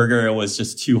like the burger was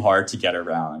just too hard to get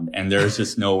around, and there's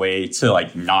just no way to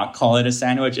like not call it a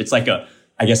sandwich. It's like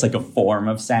I guess like a form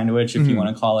of sandwich, if you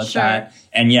want to call it that.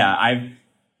 And yeah,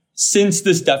 since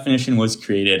this definition was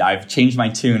created, I've changed my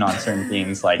tune on certain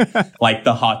things like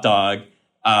the hot dog.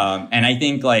 And I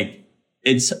think like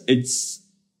it's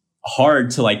hard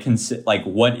to like consider like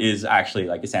what is actually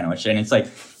like a sandwich. And it's like,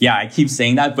 yeah, I keep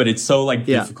saying that, but it's so like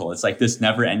difficult. It's like this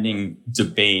never ending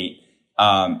debate.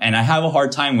 And I have a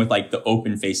hard time with like the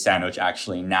open faced sandwich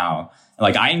actually now.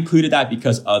 Like I included that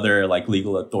because other like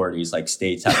legal authorities, like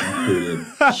states have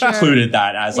included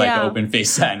that as like open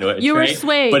faced sandwich. You were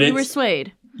swayed. But you were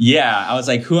swayed. Yeah. I was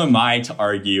like, who am I to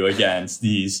argue against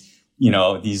these,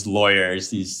 these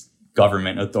lawyers, these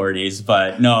government authorities?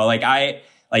 But no,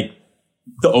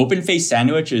 the open-faced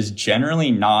sandwich is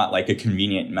generally not like a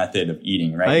convenient method of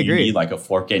eating, right? I agree. You need like a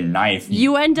fork and knife.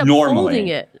 You end up normally holding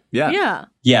it. Yeah.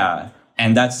 Yeah.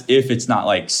 And that's if it's not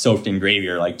like soaked in gravy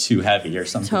or like too heavy or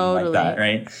something like that,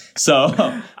 right? So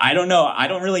I don't know. I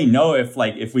don't really know if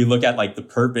we look at like the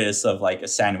purpose of like a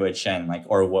sandwich and like,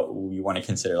 or what we want to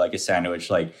consider like a sandwich,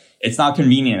 like it's not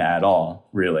convenient at all,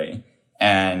 really.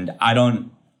 And I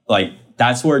don't like,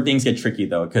 that's where things get tricky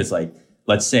though. Cause like,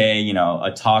 let's say, you know,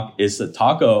 a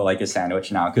taco like a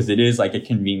sandwich now, cause it is like a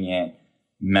convenient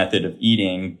method of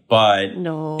eating, but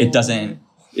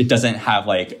it doesn't have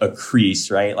like a crease,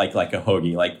 right? Like a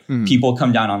hoagie. Like people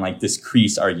come down on like this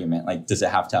crease argument. Like, does it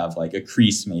have to have like a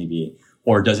crease maybe?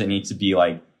 Or does it need to be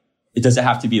like, does it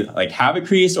have to be like have a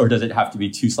crease, or does it have to be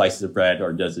 2 slices of bread,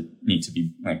 or does it need to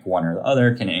be like one or the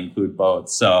other? Can it include both?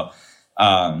 So,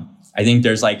 I think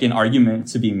there's like an argument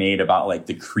to be made about like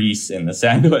the crease in the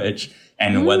sandwich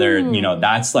and whether, you know,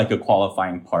 that's like a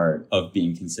qualifying part of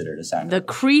being considered a sandwich. The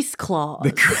crease clause.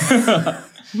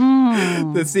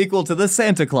 The sequel to The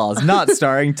Santa Claus, not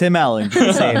starring Tim Allen,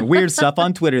 saying weird stuff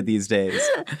on Twitter these days.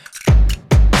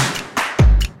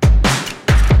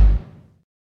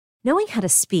 Knowing how to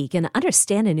speak and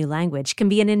understand a new language can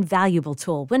be an invaluable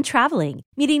tool when traveling,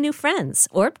 meeting new friends,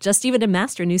 or just even to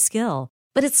master a new skill.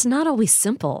 But it's not always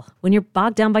simple when you're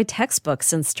bogged down by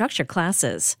textbooks and structured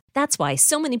classes. That's why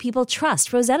so many people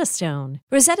trust Rosetta Stone.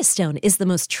 Rosetta Stone is the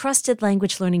most trusted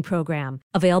language learning program,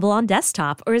 available on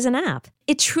desktop or as an app.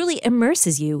 It truly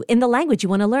immerses you in the language you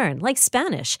want to learn, like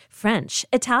Spanish, French,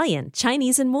 Italian,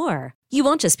 Chinese, and more. You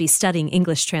won't just be studying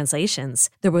English translations.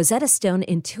 The Rosetta Stone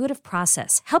intuitive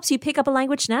process helps you pick up a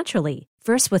language naturally,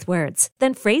 first with words,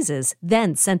 then phrases,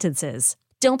 then sentences.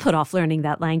 Don't put off learning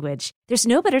that language. There's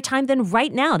no better time than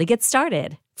right now to get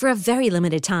started. For a very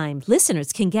limited time,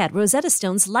 listeners can get Rosetta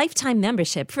Stone's lifetime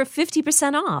membership for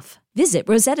 50% off. Visit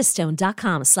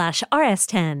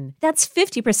rosettastone.com/rs10. That's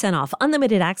 50% off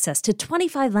unlimited access to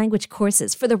 25 language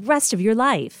courses for the rest of your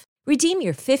life. Redeem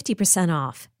your 50%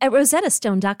 off at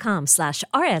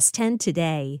rosettastone.com/rs10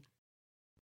 today.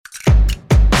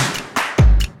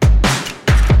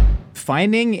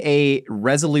 Finding a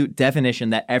resolute definition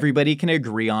that everybody can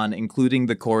agree on, including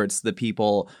the courts, the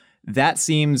people, that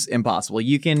seems impossible.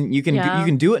 You can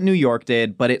do what New York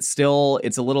did, but it's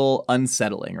a little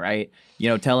unsettling, right? You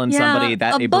know, telling somebody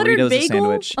that a burrito is a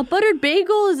sandwich. A buttered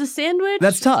bagel is a sandwich.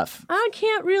 That's tough. I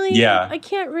can't really,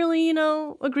 you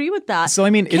know, agree with that. So,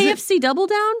 I mean, KFC Double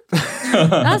Down?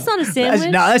 That's not a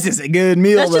sandwich. That's just a good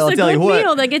meal. That's just I'll a tell good you what.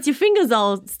 meal that gets your fingers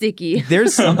all sticky.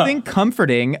 There's something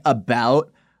comforting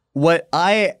about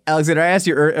Alexander, I asked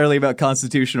you earlier about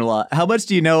constitutional law. How much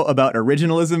do you know about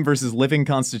originalism versus living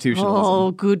constitutionalism?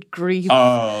 Oh, good grief.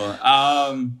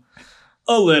 A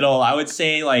little. I would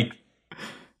say, like,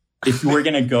 if we're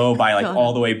going to go by, like,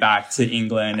 all the way back to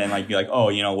England and, like, be like, oh,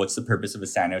 you know, what's the purpose of a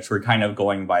sandwich? We're kind of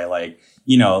going by, like,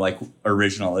 you know, like,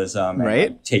 originalism and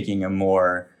like, taking a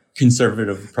more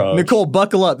conservative approach. Nicole,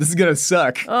 buckle up. This is going to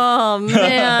suck. Oh,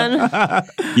 man.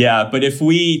 Yeah, but if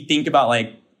we think about,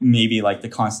 like, maybe like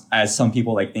as some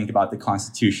people like think about the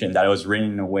Constitution, that it was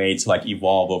written in a way to like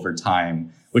evolve over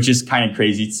time, which is kind of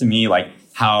crazy to me, like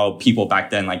how people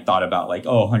back then like thought about like,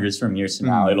 oh, hundreds from years from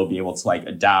now, it'll be able to like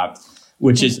adapt,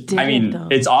 which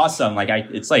it's awesome. Like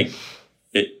it's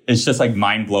just like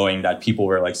mind blowing that people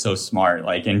were like so smart,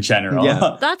 like in general.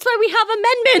 Yeah. That's why we have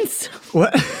amendments.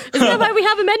 What? Isn't that why we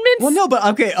have amendments? Well, no, but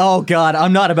okay. Oh God,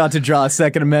 I'm not about to draw a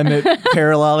Second Amendment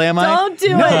parallel, am I? Don't do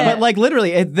it. No, but like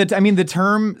literally, the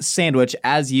term sandwich,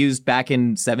 as used back in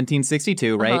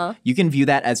 1762, right? You can view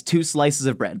that as 2 slices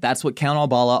of bread. That's what Count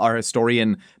Albala, our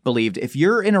historian, believed. If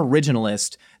you're an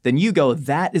originalist, then you go,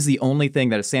 that is the only thing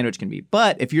that a sandwich can be.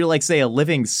 But if you're like, say, a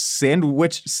living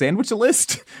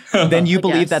sandwichalist, then you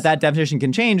believe that definition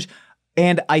can change.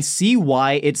 And I see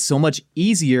why it's so much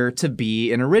easier to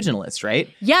be an originalist, right?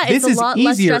 Yeah, it's a lot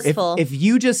less stressful. If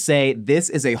you just say, this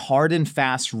is a hard and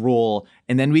fast rule,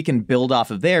 and then we can build off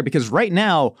of there. Because right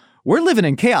now, we're living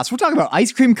in chaos. We're talking about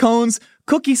ice cream cones,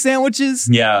 cookie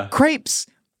sandwiches, crepes.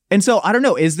 And so, I don't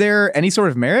know, is there any sort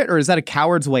of merit, or is that a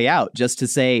coward's way out, just to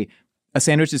say a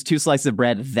sandwich is 2 slices of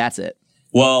bread, that's it?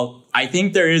 Well, I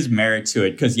think there is merit to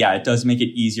it because, it does make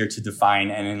it easier to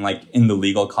define. And in the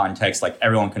legal context, like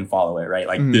everyone can follow it, right?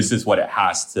 Like this is what it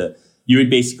has to, you would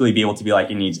basically be able to be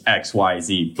like, it needs X, Y,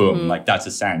 Z, boom, like that's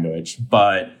a sandwich.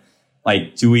 But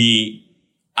like, do we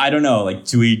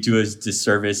do a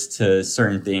disservice to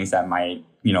certain things that might,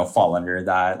 you know, fall under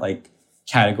that like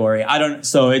category?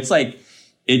 So it's like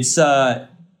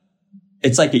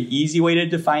an easy way to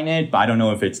define it, but I don't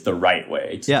know if it's the right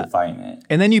way to define it.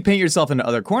 And then you paint yourself into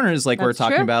other corners like we're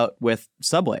talking about with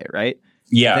Subway, right?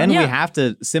 Yeah. Then we have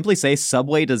to simply say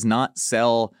Subway does not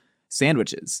sell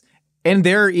sandwiches. And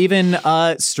there are even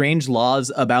strange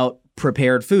laws about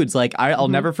prepared foods. Like I'll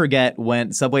never forget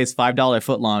when Subway's $5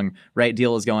 footlong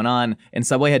deal was going on, and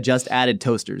Subway had just added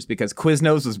toasters because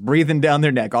Quiznos was breathing down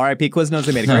their neck. R.I.P. Quiznos,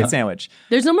 they made a great sandwich.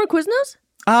 There's no more Quiznos?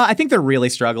 I think they're really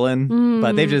struggling,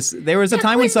 but there was a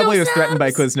time when Subway was threatened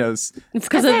by Quiznos. It's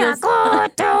because of this.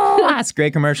 That's a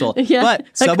great commercial. Yeah, but a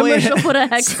Subway commercial put a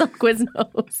hex on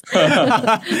Quiznos.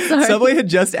 Sorry. Subway had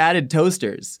just added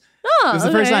toasters. Oh, it was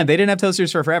the first time. They didn't have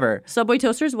toasters for forever. Subway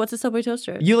toasters? What's a Subway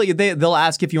toaster? They'll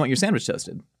ask if you want your sandwich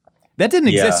toasted. That didn't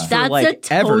exist for That's a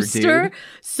toaster? ever, dude.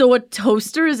 So a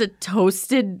toaster is a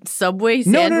toasted Subway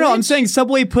sandwich? No. I'm saying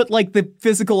Subway put the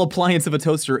physical appliance of a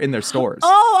toaster in their stores.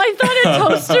 Oh, I thought a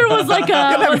toaster was a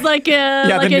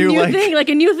new thing. Like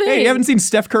a new thing. Hey, you haven't seen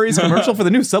Steph Curry's commercial for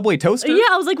the new Subway toaster? Yeah,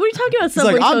 I was like, what are you talking about,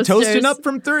 Subway toasters? I'm toasters? toasting up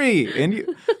from 3.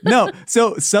 And no,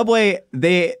 so Subway,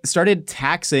 they started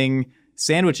taxing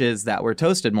sandwiches that were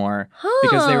toasted more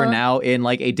because they were now in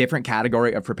a different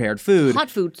category of prepared food.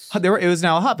 Hot foods. It was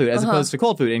now a hot food as opposed to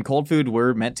cold food. And cold food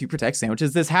were meant to protect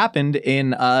sandwiches. This happened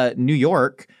in New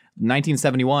York,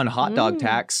 1971 hot dog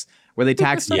tax, where they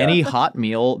taxed any hot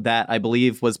meal that I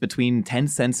believe was between 10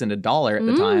 cents and $1 at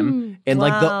the time. And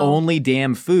the only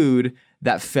damn food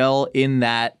that fell in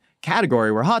that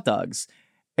category were hot dogs.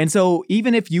 And so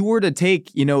even if you were to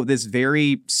take, this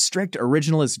very strict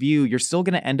originalist view, you're still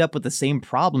going to end up with the same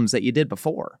problems that you did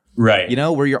before. Right.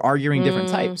 Where you're arguing different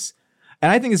types. And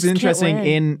I think it's interesting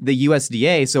in the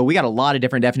USDA. So we got a lot of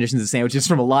different definitions of sandwiches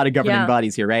from a lot of governing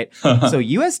bodies here, right? So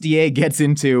USDA gets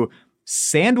into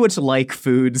sandwich-like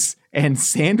foods and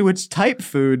sandwich-type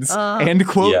foods and,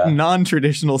 quote,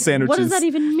 non-traditional sandwiches. What does that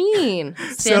even mean?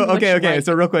 So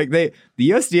real quick, the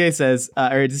USDA says,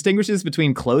 or it distinguishes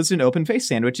between closed and open-faced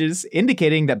sandwiches,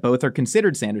 indicating that both are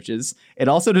considered sandwiches. It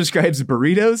also describes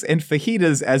burritos and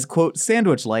fajitas as, quote,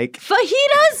 sandwich-like.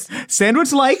 Fajitas?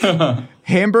 Sandwich-like.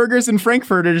 Hamburgers and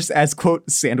frankfurters as, quote,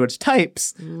 sandwich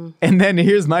types. And then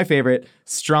here's my favorite,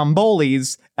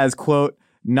 strombolis as, quote,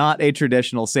 not a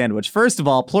traditional sandwich. First of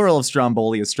all, plural of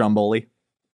stromboli is stromboli.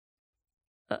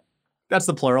 That's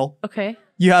the plural. Okay.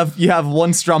 You have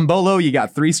one strombolo, you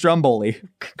got 3 stromboli.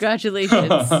 Congratulations.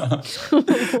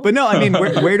 But no, I mean,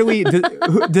 where do we,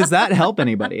 does that help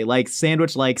anybody?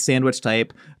 Sandwich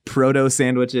type, proto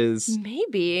sandwiches?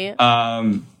 Maybe.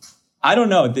 I don't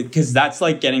know, because that's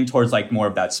getting towards more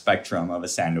of that spectrum of a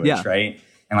sandwich, right?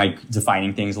 And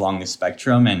defining things along the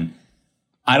spectrum. And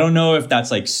I don't know if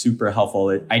that's super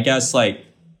helpful. I guess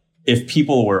if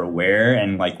people were aware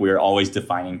and we were always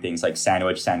defining things like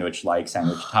sandwich-like,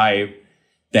 sandwich type,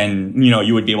 then,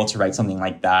 you would be able to write something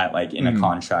like that, in a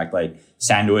contract,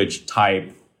 sandwich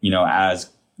type, as,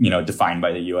 defined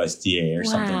by the USDA or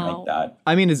something like that.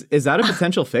 I mean, is that a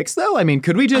potential fix though? I mean,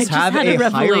 could we just have a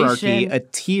hierarchy, a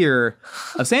tier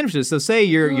of sandwiches? So say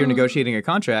you're negotiating a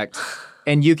contract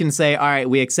and you can say, all right,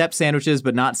 we accept sandwiches,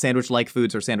 but not sandwich-like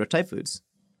foods or sandwich-type foods.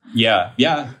 Yeah,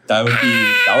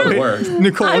 that would work.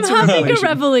 Nicole, I'm having a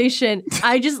revelation.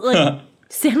 I just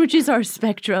sandwiches are a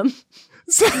spectrum.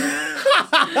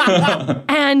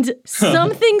 And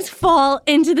some things fall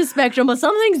into the spectrum, but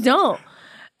some things don't.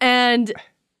 And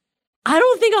I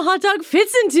don't think a hot dog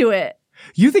fits into it.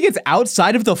 You think it's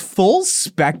outside of the full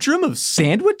spectrum of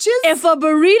sandwiches? If a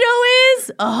burrito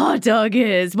is, a hot dog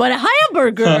is. But a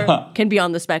hamburger can be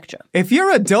on the spectrum. If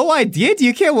you're a dough idea, do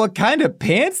you care what kind of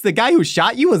pants the guy who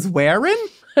shot you was wearing?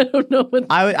 I don't know what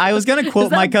I was going to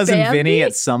quote my cousin Bambi? Vinny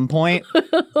at some point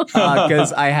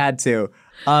because I had to.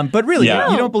 But really, you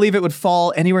don't believe it would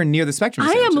fall anywhere near the spectrum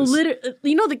of sandwiches. I am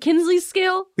literally, the Kinsey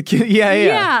scale? Yeah.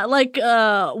 Yeah,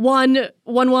 1, 1,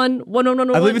 1, 1, 1,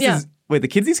 1, I believe this is... Wait, the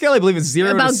Kinsey scale, I believe, is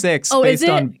 0 to 6 based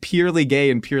on purely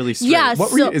gay and purely straight. Yeah,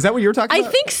 is that what you were talking about?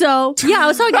 I think so. Yeah, I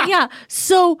was talking. Yeah,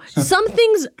 so some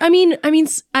things. I mean,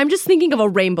 I'm just thinking of a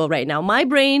rainbow right now. My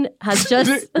brain has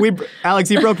just.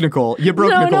 Alex, you broke Nicole. You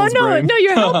broke Nicole's brain. No,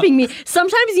 you're helping me.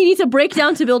 Sometimes you need to break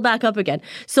down to build back up again.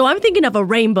 So I'm thinking of a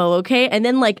rainbow, okay, and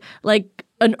then like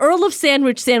an Earl of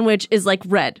Sandwich is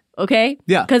red, okay?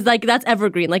 Yeah. Because that's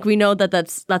evergreen. We know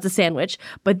that's a sandwich.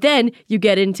 But then you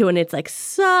get into and it's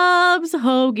subs,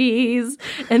 hoagies,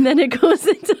 and then it goes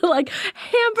into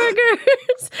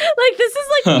hamburgers. This is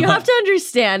you have to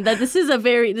understand that this is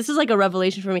a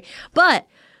revelation for me. But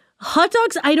hot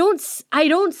dogs, I don't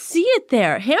see it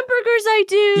there. Hamburgers, I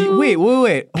do. Wait.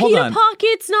 Hold on. Pita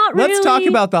Pockets, not really. Let's talk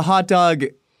about the hot dog.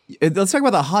 Let's talk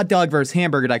about the hot dog versus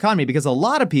hamburger dichotomy, because a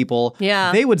lot of people,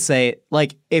 they would say,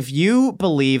 if you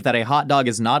believe that a hot dog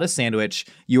is not a sandwich,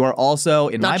 you are also,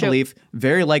 in my belief,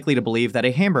 very likely to believe that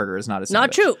a hamburger is not a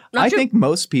sandwich. Not true. I think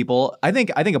most people, I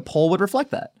think a poll would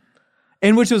reflect that.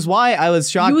 And which was why I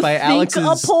was shocked by Alex's...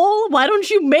 a poll? Why don't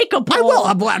you make a poll?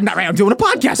 I will. I'm not right. I'm doing a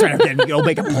podcast right now. Then go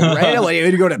make a poll, right?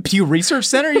 You go to Pew Research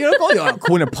Center,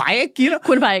 Quinnipiac,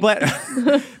 Quinnipiac.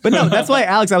 But no, that's why,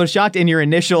 Alex, I was shocked in your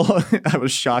initial... I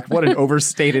was shocked. What an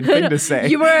overstated thing to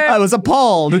say. I was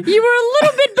appalled. You were a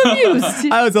little bit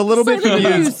bemused. I was a little bit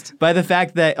bemused by the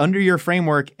fact that under your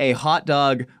framework, a hot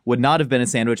dog would not have been a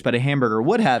sandwich, but a hamburger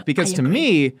would have. Because to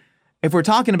me, if we're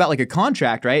talking about like a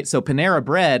contract, right? So Panera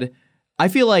Bread... I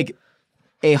feel like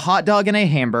a hot dog and a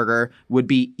hamburger would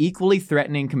be equally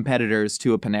threatening competitors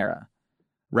to a Panera,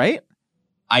 right?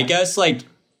 I guess like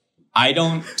I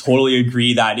don't totally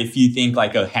agree that if you think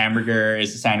like a hamburger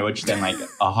is a sandwich, then like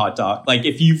a hot dog, like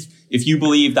if you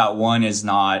believe that one is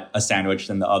not a sandwich,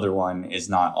 then the other one is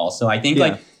not also. I think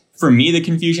like for me, the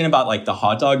confusion about like the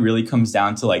hot dog really comes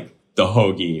down to like the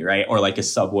hoagie, right? Or like a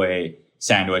Subway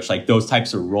sandwich, like those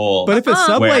types of roll. But if a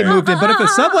Subway moved in, if a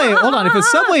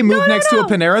Subway moved next to a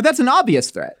Panera, that's an obvious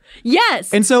threat.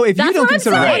 Yes. And so if you don't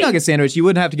consider a hot dog a sandwich, you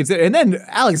wouldn't have to consider. And then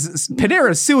Alex,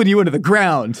 Panera's suing you into the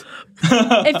ground.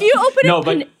 If you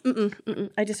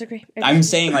open I disagree. I'm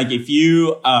saying like if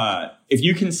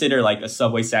you consider like a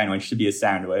Subway sandwich to be a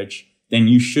sandwich, then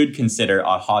you should consider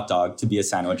a hot dog to be a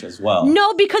sandwich as well.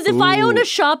 No, because if I own a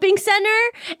shopping center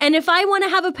and if I want to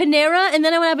have a Panera and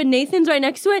then I want to have a Nathan's right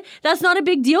next to it, that's not a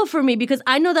big deal for me because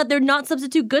I know that they're not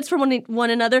substitute goods for one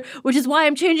another, which is why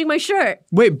I'm changing my shirt.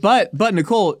 Wait, but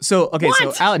Nicole, so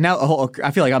now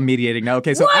I feel like I'm mediating now.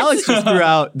 Okay, so Alex just threw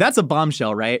out, that's a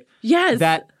bombshell, right? Yes.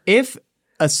 That if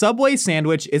a Subway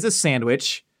sandwich is a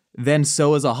sandwich, then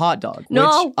so is a hot dog.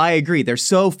 No. Which I agree. They're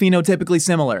so phenotypically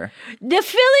similar. The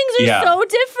fillings are so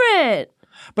different.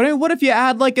 But I mean, what if you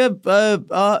add like think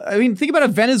about a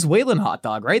Venezuelan hot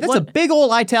dog, right? That's a big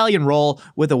old Italian roll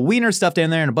with a wiener stuffed in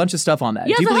there and a bunch of stuff on that.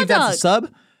 Yeah, do you believe that's a sub?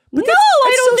 But no,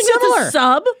 I don't think it's a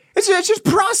sub. It's just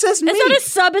processed meat. It's not a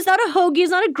sub. It's not a hoagie.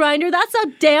 It's not a grinder. That's a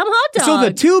damn hot dog. So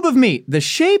the tube of meat, the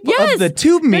shape of the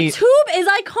tube meat. The tube is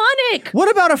iconic. What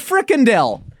about a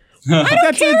frikandel? I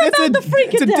don't care about the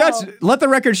frikandel. Let the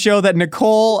record show that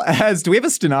Nicole has... Do we have a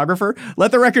stenographer?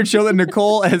 Let the record show that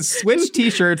Nicole has switched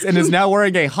T-shirts and is now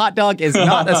wearing a hot dog is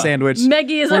not a sandwich.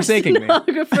 Meggie is our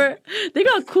stenographer. They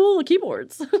got cool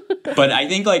keyboards. But I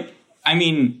think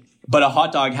but a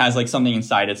hot dog has like something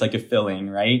inside. It's like a filling,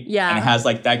 right? Yeah. And it has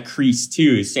like that crease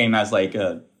too, same as like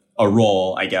a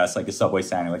roll, I guess, like a Subway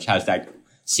sandwich has that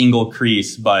single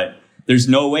crease. But there's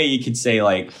no way you could say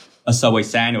like a Subway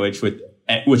sandwich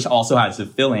which also has a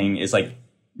filling is like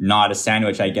not a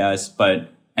sandwich, I guess,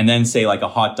 and then say like a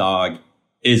hot dog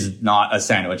is not a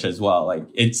sandwich as well. Like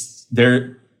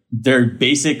they're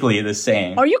basically the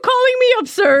same. Are you calling me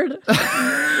absurd?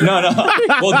 No.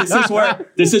 Well,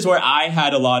 this is where I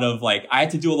had a lot of I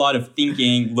had to do a lot of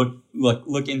thinking,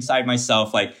 look inside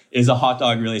myself. Like, is a hot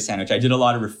dog really a sandwich? I did a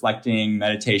lot of reflecting,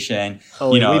 meditation.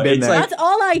 Oh, we've been there. That's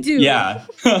all I do. Yeah.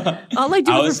 All I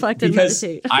do is reflect and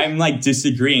meditate. I'm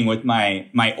disagreeing with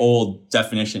my old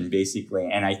definition basically.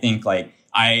 And I think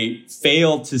I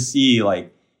failed to see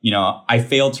I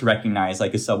failed to recognize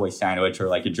a Subway sandwich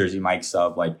or a Jersey Mike's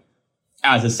sub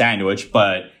as a sandwich,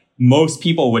 but most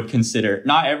people would consider,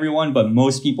 not everyone, but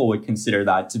most people would consider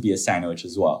that to be a sandwich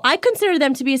as well. I consider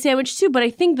them to be a sandwich too, but I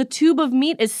think the tube of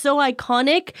meat is so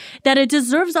iconic that it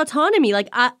deserves autonomy.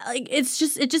 It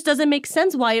just doesn't make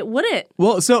sense why it wouldn't.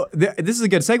 Well, so this is a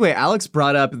good segue. Alex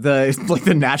brought up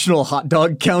the National Hot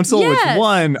Dog Council, which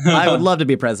I would love to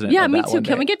be president. Yeah, of me that too. One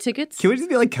Can day. we get tickets? Can we just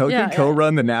be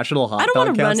co-run the National Hot Dog Council? I don't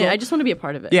want to run it. I just want to be a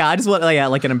part of it. Yeah, I just want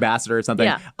like an ambassador or something.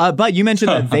 Yeah. But you mentioned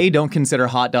that they don't consider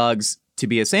hot dogs to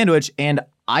be a sandwich, and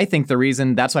I think the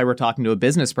reason, that's why we're talking to a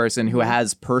business person who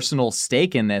has personal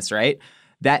stake in this, right?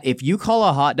 That if you call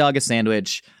a hot dog a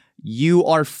sandwich, you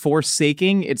are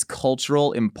forsaking its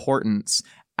cultural importance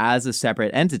as a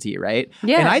separate entity, right?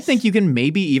 Yes. And I think you can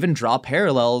maybe even draw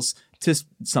parallels to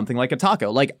something like a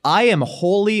taco. I am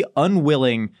wholly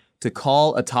unwilling to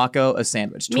call a taco a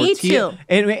sandwich. Me too.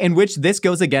 In which this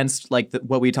goes against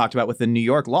what we talked about with the New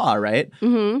York law, right?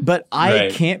 Mm-hmm. But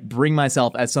I can't bring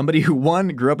myself, as somebody who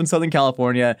grew up in Southern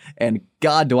California, and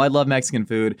God, do I love Mexican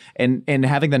food, and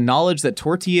having the knowledge that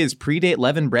tortillas predate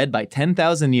leavened bread by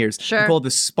 10,000 years. Sure. Called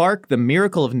the spark, the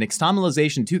miracle of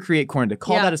nixtamalization to create corn, to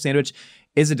call that a sandwich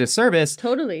is a disservice.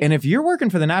 Totally. And if you're working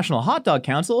for the National Hot Dog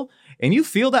Council and you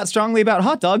feel that strongly about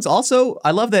hot dogs, also,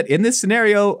 I love that in this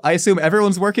scenario, I assume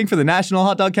everyone's working for the National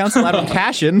Hot Dog Council out of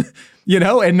passion,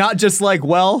 and not just I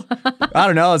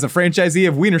don't know, as a franchisee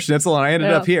of Wiener Schnitzel and I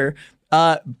ended up here.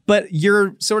 But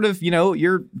you're sort of,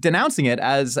 you're denouncing it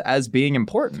as being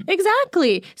important.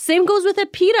 Exactly. Same goes with a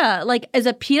pita. As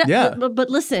a pita. Yeah. But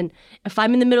listen, if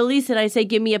I'm in the Middle East and I say,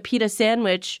 give me a pita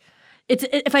sandwich,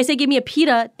 if I say give me a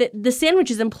pita, the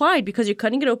sandwich is implied because you're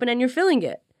cutting it open and you're filling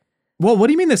it. Well, what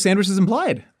do you mean the sandwich is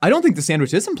implied? I don't think the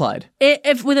sandwich is implied.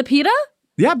 If with a pita?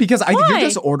 Yeah, because I think you're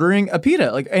just ordering a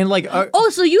pita,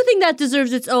 so you think that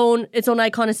deserves its own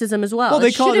iconicism as well? Well,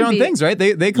 they call it their own things, right?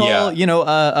 They call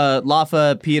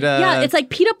laffa, pita. Yeah, it's like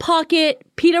pita pocket,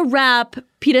 pita wrap,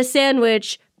 pita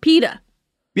sandwich, pita.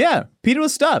 Yeah, pita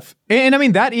with stuff, and I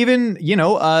mean that even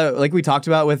like we talked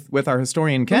about with our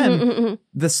historian Ken,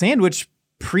 the sandwich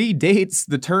predates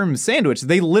the term sandwich.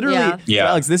 They literally,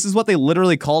 Alex, this is what they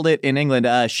literally called it in England.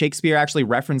 Shakespeare actually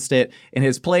referenced it in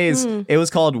his plays. It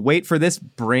was called, wait for this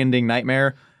branding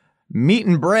nightmare, meat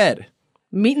and bread.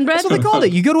 Meat and bread? That's what they called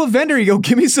it. You go to a vendor, you go,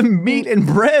 give me some meat and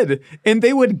bread, and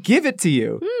they would give it to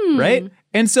you, right?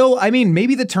 And so, I mean,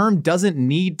 maybe the term doesn't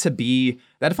need to be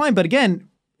that defined, but again,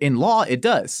 in law, it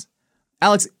does.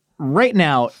 Alex, right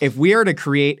now, if we are to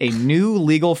create a new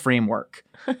legal framework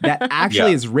that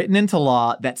actually is written into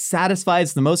law that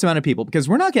satisfies the most amount of people, because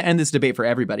we're not going to end this debate for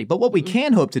everybody, but what we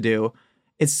can hope to do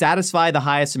is satisfy the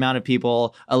highest amount of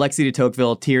people, Alexis de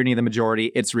Tocqueville, tyranny of the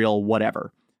majority, it's real,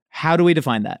 whatever. How do we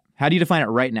define that? How do you define it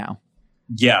right now?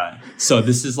 Yeah, so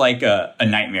this is like a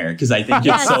nightmare because I think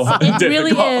it's so it difficult.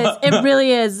 Really is. It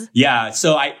really is. Yeah,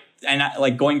 so I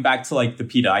like going back to like the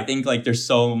pita, I think like there's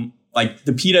so like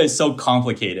the pita is so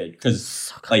complicated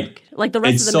because like the rest of the Middle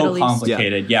East. It's so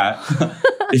complicated. Yeah.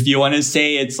 If you want to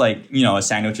say it's like, a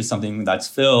sandwich is something that's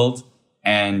filled,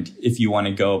 and if you want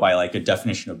to go by like a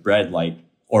definition of bread, like,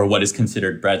 or what is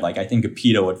considered bread, like I think a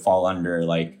pita would fall under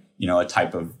like, a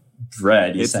type of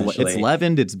bread, essentially. It's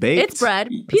leavened, it's baked. It's bread.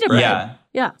 Pita bread.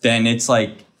 Yeah. Then it's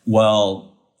like,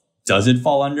 well, does it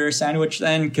fall under a sandwich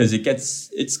then? Because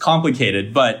it's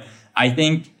complicated. But I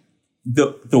think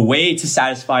the way to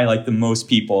satisfy like the most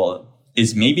people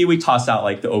is maybe we toss out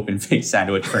like the open face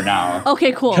sandwich for now.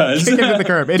 Okay, cool. Kick it to the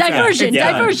curb.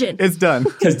 Diversion. It's done.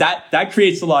 Because that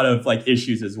creates a lot of like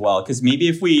issues as well. Because maybe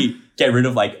if we get rid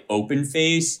of like open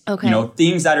face,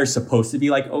 things that are supposed to be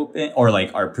like open or like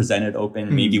are presented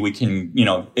open, maybe we can,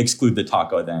 exclude the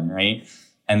taco then, right?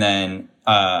 And then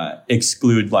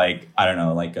exclude like, I don't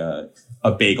know, like a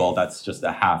bagel that's just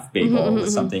a half bagel with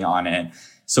something on it.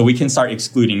 So we can start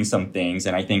excluding some things.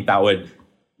 And I think that would,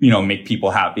 make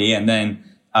people happy. And then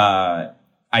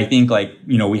I think like,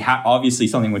 we have obviously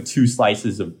something with 2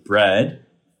 slices of bread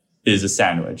is a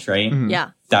sandwich, right?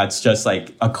 Yeah. That's just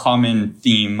like a common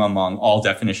theme among all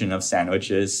definition of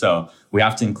sandwiches. So we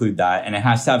have to include that. And it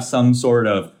has to have some sort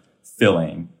of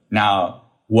filling. Now,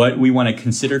 what we want to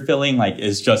consider filling, like,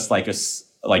 is just like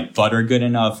like butter good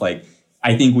enough? Like,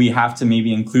 I think we have to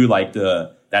maybe include like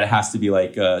that it has to be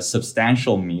like a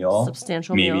substantial meal.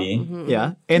 Maybe. Mm-hmm.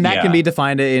 Yeah. And that can be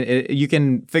defined. You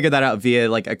can figure that out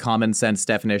via like a common sense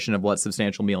definition of what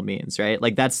substantial meal means, right?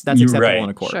 Like that's acceptable in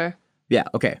a court. Sure. Yeah.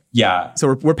 Okay. Yeah.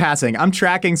 So we're passing. I'm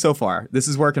tracking so far. This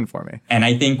is working for me. And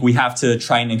I think we have to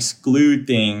try and exclude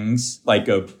things like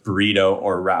a burrito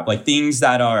or wrap, like things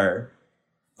that are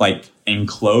like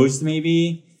enclosed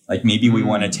maybe. Like maybe we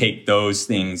want to take those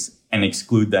things and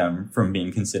exclude them from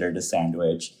being considered a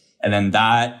sandwich. And then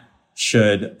that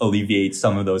should alleviate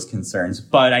some of those concerns.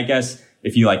 But I guess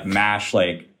if you like mash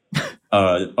like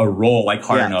a roll like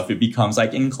hard enough, it becomes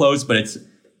like enclosed, but it's,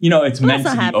 it's meant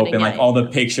to be open. Like all the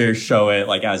pictures show it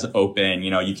like as open,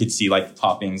 you could see like the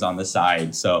toppings on the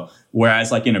side. So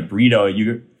whereas like in a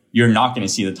burrito, you're not going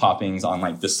to see the toppings on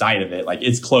like the side of it. Like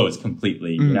it's closed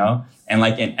completely, and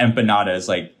like an empanada is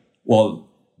like, well,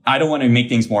 I don't want to make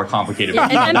things more complicated. Yeah,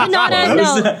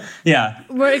 empanada, no. Yeah.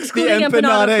 We're excluding the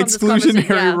empanada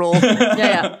exclusionary rule.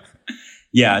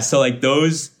 Yeah. So like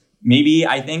those, maybe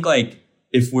I think like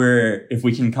if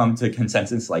we can come to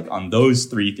consensus like on those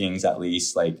 3 things at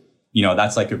least, like,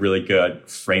 that's like a really good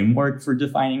framework for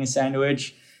defining a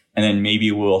sandwich. And then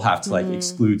maybe we'll have to like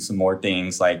exclude some more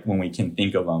things like when we can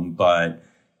think of them. But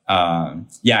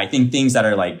I think things that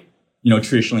are like,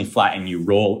 traditionally flat and you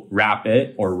wrap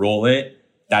it or roll it,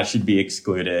 that should be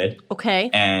excluded. Okay.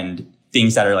 And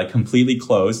things that are like completely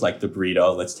closed, like the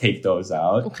burrito, let's take those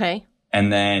out. Okay.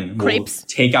 And then crepes. We'll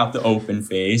take out the open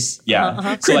face.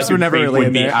 Yeah. So crepes were never really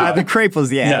in there. The crepe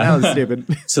was, that was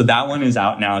stupid. So that one is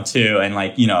out now too. And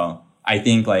like, I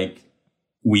think like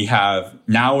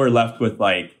we're left with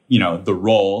like, the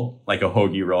roll, like a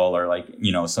hoagie roll or like,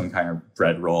 some kind of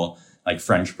bread roll, like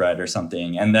French bread or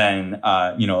something. And then,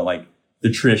 like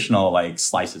the traditional like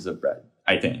slices of bread,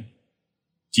 I think.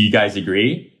 Do you guys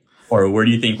agree? Or where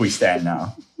do you think we stand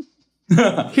now?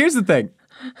 Here's the thing.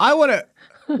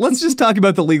 Let's just talk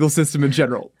about the legal system in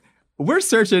general. We're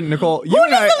searching, Nicole. Who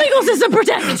does the legal system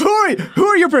protect?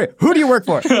 Who do you work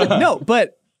for? No,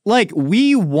 but like,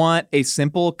 we want a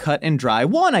simple cut and dry.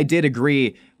 One, I did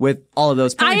agree with all of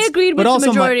those points. I agreed with the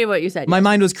majority of what you said. My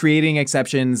mind was creating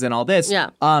exceptions and all this.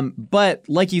 Yeah. But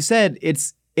like you said, it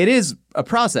is a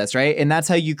process, right? And that's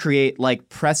how you create like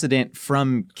precedent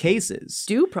from cases.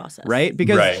 Due process. Right?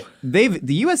 Because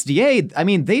the USDA, I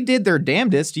mean, they did their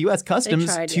damnedest, US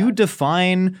Customs, to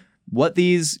define what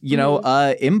these,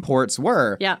 imports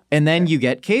were. Yeah. And then you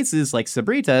get cases like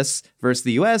Sabritas versus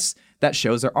the US that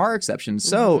shows there are exceptions.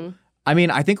 So, I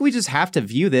mean, I think we just have to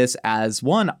view this as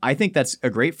one, I think that's a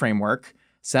great framework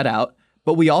set out,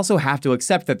 but we also have to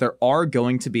accept that there are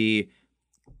going to be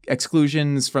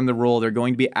exclusions from the rule. There are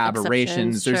going to be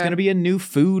aberrations. There's going to be a new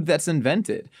food that's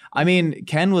invented. I mean,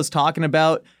 Ken was talking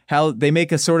about how they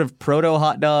make a sort of proto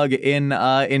hot dog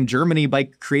in Germany by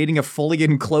creating a fully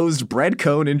enclosed bread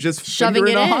cone and just shoving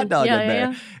a hot dog in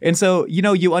there. Yeah. And so,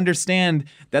 you understand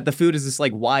that the food is this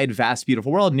like wide, vast,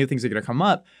 beautiful world. New things are going to come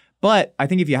up. But I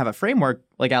think if you have a framework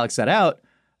like Alex set out,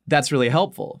 that's really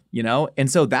helpful, And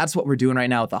so that's what we're doing right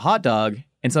now with the hot dog.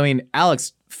 And so, I mean,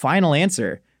 Alex, final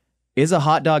answer. Is a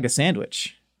hot dog a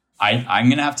sandwich? I'm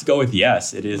going to have to go with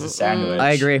yes, it is a sandwich.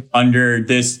 I agree. Under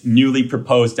this newly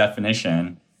proposed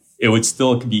definition, it would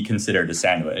still be considered a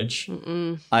sandwich.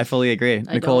 I fully agree.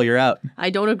 Nicole, you're out. I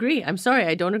don't agree. I'm sorry.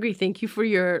 I don't agree. Thank you for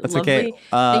your lovely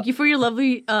thank you for your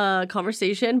lovely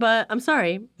conversation, but I'm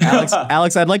sorry.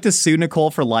 Alex, I'd like to sue Nicole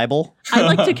for libel.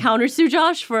 I'd like to countersue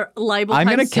Josh for libel. I'm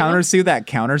going to countersue that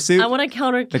countersuit. I want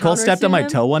to Nicole stepped on my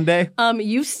toe one day.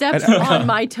 You stepped on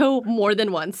my toe more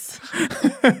than once.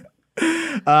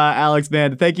 Alex,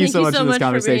 man, thank you so much for this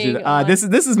conversation.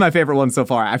 This is my favorite one so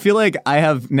far. I feel like I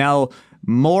have now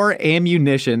more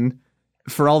ammunition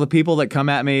for all the people that come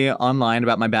at me online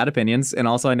about my bad opinions. And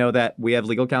also I know that we have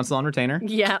legal counsel on retainer.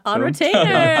 Yeah, on retainer.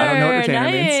 I don't know what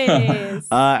retainer means.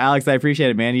 Alex, I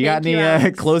appreciate it, man. You got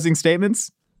any closing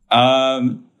statements?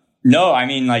 No, I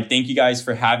mean, thank you guys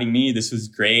for having me. This was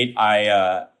great.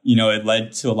 It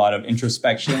led to a lot of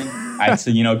introspection. I had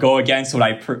to, go against what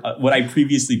I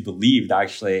previously believed,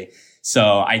 actually.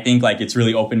 So I think it's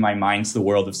really opened my mind to the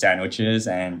world of sandwiches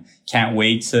and can't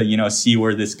wait to, see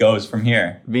where this goes from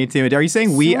here. Me too. Are you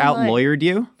saying we out-lawyered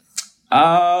you?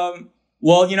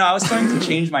 Well, I was starting to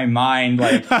change my mind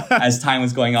as time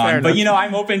was going on. But,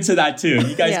 I'm open to that too.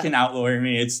 You guys can out-lawyer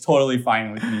me. It's totally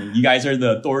fine with me. You guys are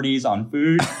the authorities on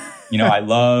food. I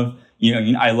love,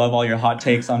 I love all your hot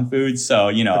takes on food. So,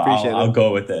 I'll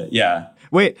go with it. Yeah.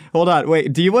 Wait, hold on.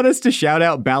 Wait, do you want us to shout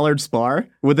out Ballard Spar?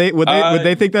 Would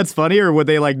they think that's funny, or would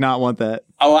they not want that?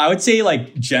 Oh, I would say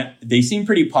they seem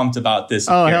pretty pumped about this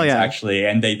appearance, actually,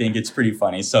 and they think it's pretty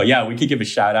funny. So yeah, we could give a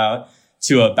shout out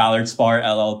to a Ballard Spar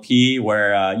LLP,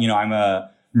 where I'm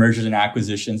a mergers and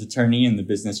acquisitions attorney in the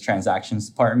business transactions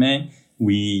department.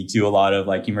 We do a lot of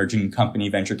emerging company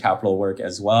venture capital work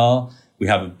as well. We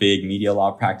have a big media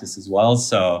law practice as well,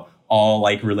 so all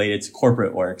related to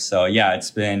corporate work. So yeah,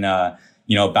 it's been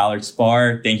Ballard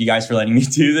Spar. Thank you guys for letting me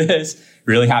do this.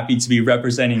 Really happy to be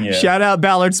representing you. Shout out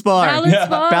Ballard Spar.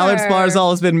 Ballard Spar has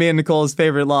always been me and Nicole's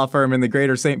favorite law firm in the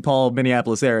greater St. Paul,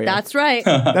 Minneapolis area. That's right.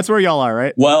 That's where y'all are,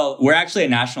 right? Well, we're actually a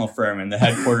national firm and the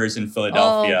headquarters in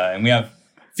Philadelphia. And we have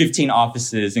 15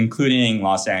 offices, including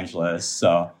Los Angeles.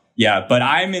 So yeah, but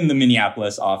I'm in the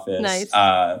Minneapolis office. Nice.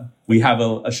 We have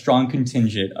a strong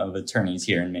contingent of attorneys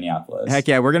here in Minneapolis. Heck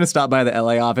yeah, we're going to stop by the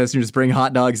LA office and just bring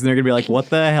hot dogs, and they're going to be like, what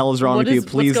the hell is wrong with you?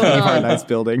 Please leave our nice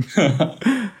building. All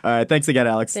right, thanks again,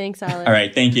 Alex. Thanks, Alex. All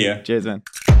right, thank you. Cheers, man.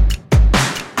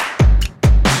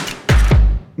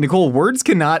 Nicole, words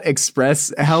cannot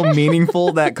express how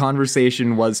meaningful that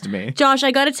conversation was to me. Josh,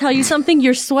 I got to tell you something.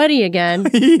 You're sweaty again.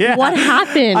 Yeah. What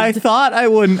happened? I thought I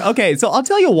wouldn't. Okay, so I'll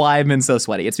tell you why I've been so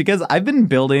sweaty. It's because I've been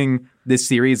building this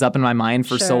series up in my mind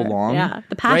for so long. Yeah,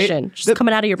 the passion just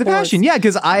coming out of your pores. The passion, yeah,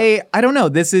 because I don't know.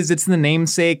 It's the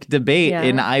namesake debate,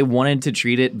 and I wanted to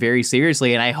treat it very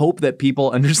seriously, and I hope that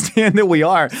people understand that we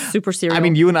are. Super serious. I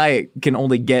mean, you and I can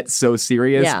only get so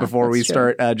serious before we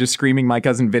start just screaming My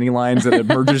Cousin Vinny lines at a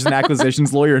mergers and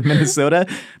acquisitions lawyer in Minnesota.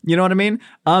 You know what I mean?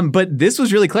 But this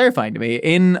was really clarifying to me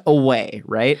in a way,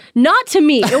 right? Not to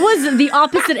me. It was the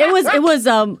opposite. It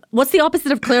was what's the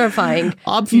opposite of clarifying?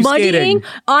 Obfuscating. Muddying.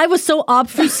 I was so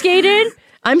obfuscated.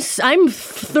 I'm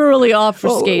thoroughly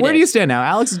obfuscated. Well, where do you stand now?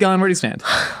 Alex is gone. Where do you stand?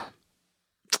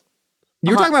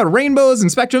 You were talking about rainbows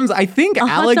and spectrums. I think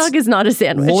Alex hot dog is not a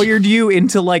sandwich. Lawyered you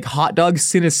into hot dog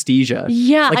synesthesia.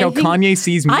 Yeah, like how Kanye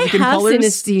sees music in colors. I have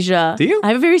synesthesia. Do you? I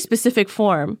have a very specific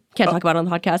form. Can't talk about it on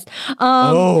the podcast.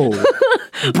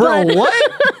 Bro,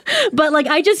 what? But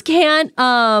I just can't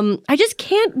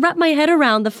wrap my head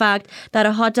around the fact that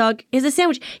a hot dog is a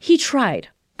sandwich. He tried.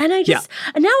 And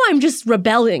now I'm just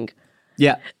rebelling.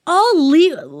 Yeah. I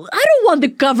don't want the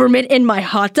government in my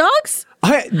hot dogs.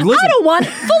 I don't want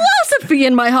philosophy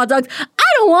in my hot dogs. I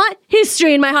don't want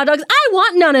history in my hot dogs. I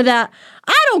want none of that.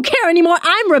 I don't care anymore.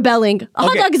 I'm rebelling. A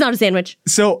hot dog is not a sandwich.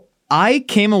 So I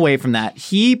came away from that.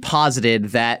 He posited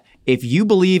that if you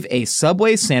believe a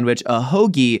Subway sandwich, a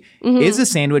hoagie, is a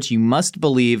sandwich, you must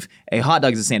believe a hot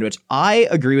dog is a sandwich. I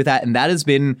agree with that, and that has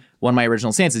been one of my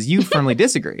original stances. You firmly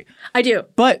disagree. I do.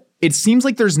 But it seems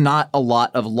like there's not a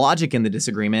lot of logic in the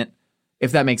disagreement,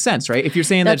 if that makes sense, right? If you're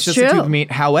saying that's just a tube of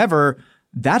meat. However,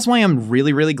 that's why I'm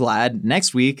really, really glad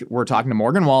next week we're talking to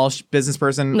Morgan Walsh, business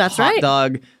person, hot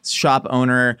dog shop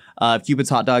owner, Cupid's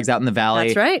Hot Dogs out in the Valley.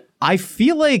 That's right. I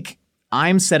feel like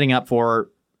I'm setting up for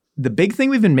the big thing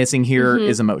we've been missing here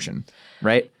is emotion,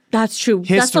 right? That's true.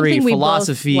 History,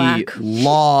 philosophy,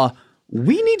 law.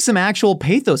 We need some actual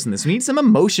pathos in this. We need some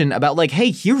emotion about like,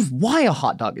 hey, here's why a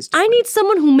hot dog is different. I need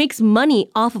someone who makes money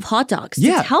off of hot dogs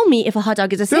to tell me if a hot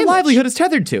dog is a sandwich. Their livelihood is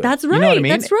tethered to it. That's right. You know what I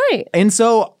mean? That's right. And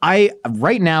so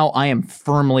right now, I am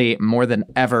firmly, more than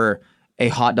ever, a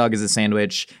hot dog is a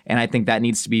sandwich, and I think that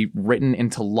needs to be written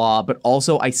into law. But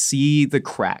also, I see the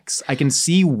cracks. I can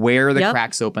see where the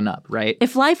cracks open up, right?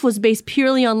 If life was based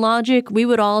purely on logic, we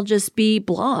would all just be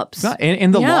blobs.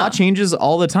 And the law changes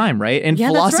all the time, right? And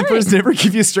philosophers never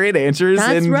give you straight answers.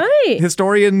 That's and right.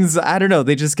 Historians, I don't know,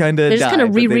 they just kind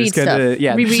of reread stuff.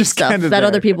 Yeah, reread stuff that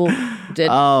other people did.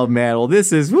 Oh, man. Well,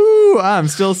 this is, woo, I'm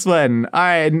still sweating. All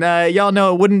right, and y'all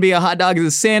know it wouldn't be a hot dog as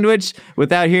a sandwich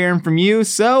without hearing from you,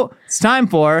 so it's time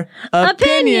for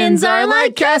Opinions Are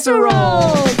Like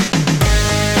Casserole.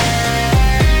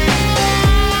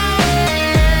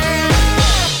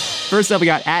 First up, we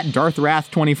got at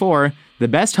DarthWrath24. The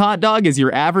best hot dog is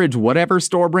your average whatever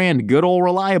store brand, good old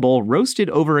reliable, roasted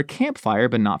over a campfire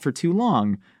but not for too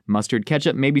long. Mustard,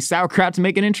 ketchup, maybe sauerkraut to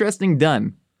make it interesting.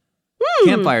 Done.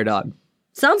 Campfire dog.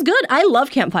 Sounds good. I love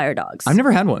campfire dogs. I've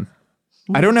never had one.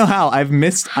 I don't know how. I've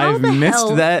missed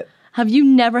that. Have you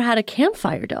never had a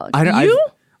campfire dog?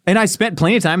 And I spent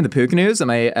plenty of time in the Poconos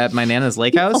at my Nana's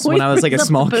lake house when I was like a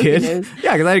small kid.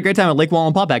 Yeah, because I had a great time at Lake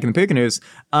Wallenpaupack back in the Poconos.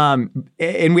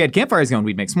 And we had campfires going.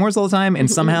 We'd make s'mores all the time,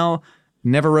 and somehow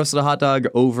never roasted a hot dog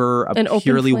over a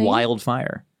purely wild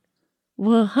fire.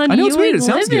 Well, honey, I know it's weird. It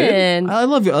sounds good. I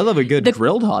love a good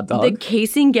grilled hot dog. The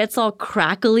casing gets all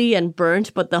crackly and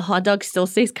burnt, but the hot dog still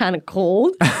stays kind of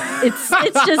cold. It's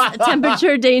just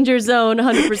temperature danger zone,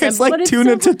 100%. It's like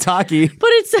tuna tataki. But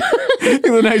it's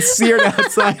with a nice seared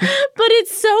outside. But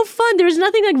it's so fun. There's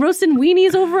nothing like roasting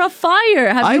weenies over a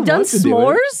fire. Have you done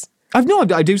s'mores? I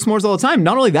do s'mores all the time.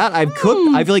 Not only that, I've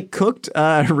cooked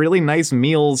really nice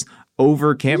meals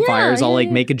over campfires. I'll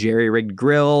make a jerry-rigged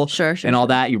grill and all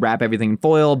that. You wrap everything in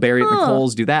foil, bury it in the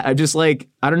coals, do that. I just I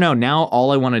don't know. Now all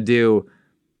I want to do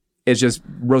is just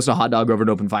roast a hot dog over an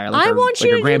open fire. I want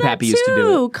you to do that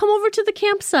too. Come over to the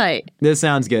campsite. This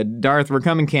sounds good. Darth, we're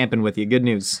coming camping with you. Good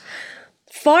news.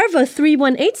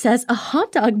 Farva318 says a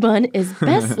hot dog bun is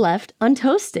best left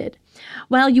untoasted.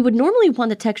 While you would normally want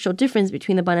the textural difference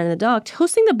between the bun and the dog,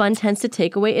 toasting the bun tends to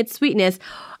take away its sweetness.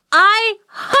 I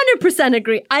 100%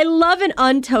 agree. I love an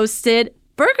untoasted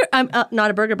burger.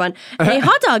 Not a burger bun, a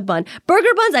hot dog bun.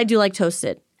 Burger buns, I do like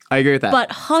toasted. I agree with that.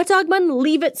 But hot dog bun,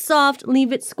 leave it soft,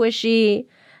 leave it squishy,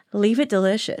 leave it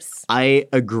delicious. I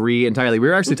agree entirely. We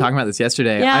were actually talking about this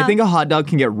yesterday. Yeah. I think a hot dog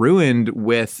can get ruined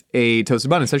with a toasted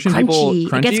bun, especially when people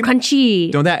crunchy. It gets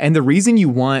crunchy. Don't that. And the reason you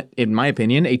want, in my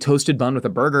opinion, a toasted bun with a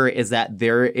burger is that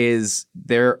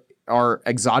there are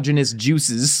exogenous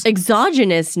juices.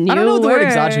 Exogenous, new I don't know what the word word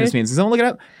exogenous means. Someone look it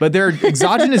up. But there are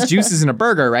exogenous juices in a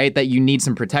burger, right, that you need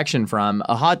some protection from.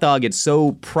 A hot dog, it's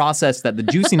so processed that the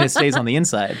juiciness stays on the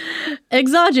inside.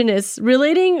 Exogenous,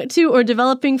 relating to or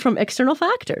developing from external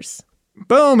factors.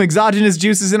 Boom, exogenous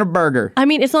juices in a burger. I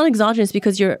mean, it's not exogenous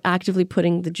because you're actively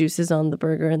putting the juices on the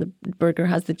burger and the burger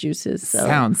has the juices. So.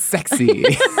 Sounds sexy.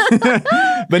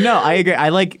 But no, I agree. I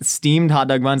like steamed hot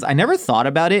dog buns. I never thought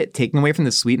about it taking away from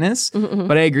the sweetness,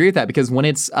 but I agree with that because when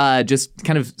it's just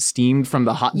kind of steamed from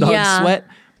the hot dog sweat,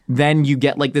 then you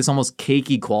get like this almost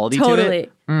cakey quality to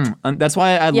it. That's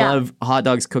why I love hot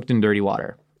dogs cooked in dirty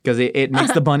water. Because it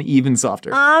makes the bun even softer.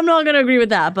 I'm not going to agree with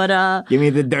that, but... Give me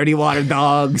the dirty water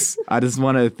dogs. I just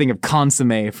want to think of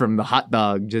consomme from the hot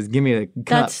dog. Just give me a cup.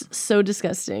 That's so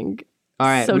disgusting. All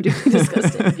right. So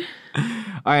disgusting.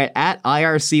 All right. At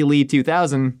IRC Lee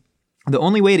 2000, the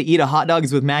only way to eat a hot dog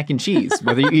is with mac and cheese.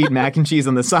 Whether you eat mac and cheese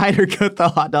on the side or cut the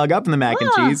hot dog up in the mac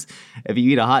and cheese. If you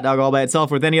eat a hot dog all by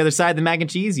itself with any other side than mac and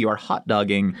cheese, you are hot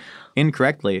dogging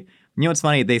incorrectly. You know what's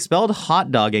funny? They spelled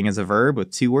hot dogging as a verb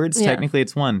with two words. Yeah. Technically,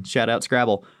 it's one. Shout out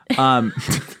Scrabble.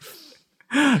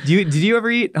 Did you ever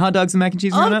eat hot dogs and mac and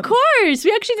cheese growing up? Of course.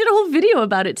 We actually did a whole video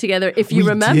about it together. If you We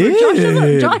remember,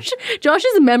 did.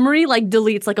 Josh's memory like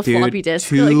deletes like a floppy disk.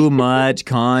 Too Like, much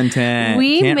content.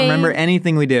 We Can't made remember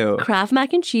anything we do. Kraft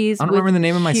mac and cheese. I don't with remember the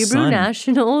name of my Hebrew son.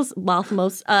 Nationals,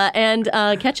 Walthamos, and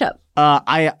ketchup.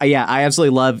 I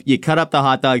absolutely love. You cut up the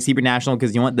hot dogs, Hebrew National,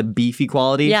 because you want the beefy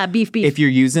quality. Yeah, beef. If you're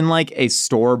using like a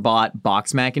store-bought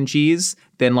box mac and cheese,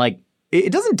 then like it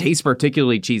doesn't taste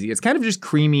particularly cheesy. It's kind of just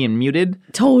creamy and muted.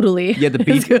 Totally. Yeah, the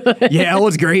beef. Yeah,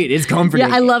 it's great. It's comforting.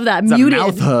 Yeah, I love that. It's muted. a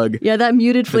mouth hug. Yeah, that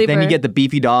muted But flavor. then you get the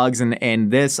beefy dogs, and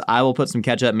this, I will put some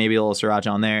ketchup, maybe a little sriracha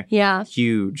on there. Yeah.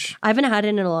 Huge. I haven't had it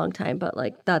in a long time, but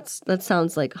like that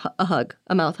sounds like a hug,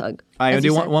 a mouth hug. All right, as do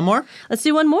you you said. want one more? Let's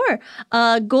do one more.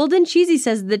 Golden Cheesy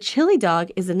says the chili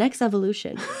dog is the next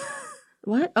evolution.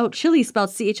 What? Oh, chili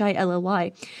spelled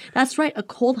CHILLY. That's right, a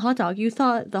cold hot dog. You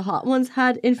thought the hot ones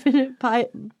had infinite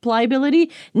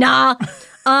pliability? Nah.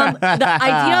 The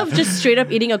idea of just straight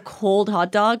up eating a cold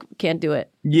hot dog, can't do it.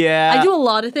 Yeah. I do a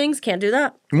lot of things, can't do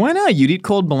that. Why not? You'd eat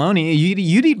cold bologna.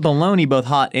 You'd eat bologna both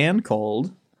hot and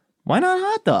cold. Why not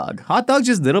hot dog? Hot dog's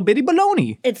just little bitty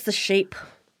bologna. It's the shape.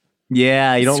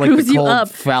 Yeah, you don't like Screws the you cold up.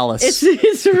 phallus.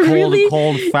 It's really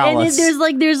cold phallus. And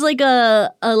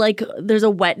there's a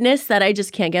wetness that I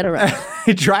just can't get around.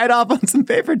 Dry it off on some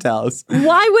paper towels.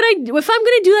 Why would I? If I'm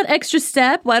gonna do that extra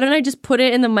step, why don't I just put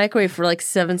it in the microwave for like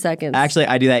 7 seconds? Actually,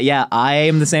 I do that. Yeah, I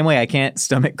am the same way. I can't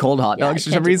stomach cold hot Yeah, dogs I for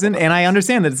can't some do reason, cold and I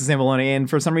understand that it's the same bologna, and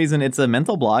for some reason, it's a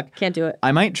mental block. Can't do it.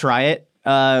 I might try it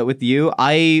with you.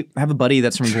 I have a buddy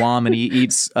that's from Guam, and he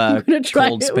eats I'm gonna try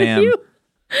cold it spam. with you.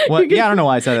 What? Yeah, I don't know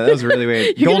why I said that. That was really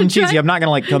weird. Golden try- cheesy. I'm not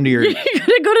gonna like come to your. You're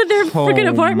gonna go to their freaking Home.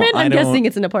 apartment? I I'm don't- guessing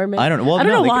it's an apartment. I don't know. Well, I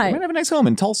don't no, know they why. might have a nice home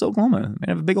in Tulsa, Oklahoma. They might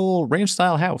have a big old ranch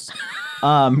style house.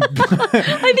 I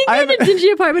think they're in a dingy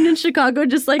apartment in Chicago,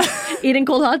 just like eating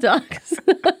cold hot dogs.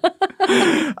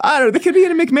 I don't know. They could be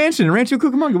in a McMansion in Rancho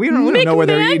Cucamonga. We don't know where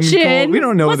they're eating cold. We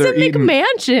don't know where What's they're a eating.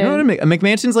 McMansion? You know what a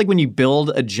McMansion's like when you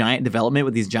build a giant development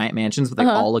with these giant mansions, but they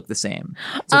all look the same.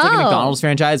 So it's like a Oh. McDonald's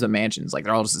franchise, but mansions. Like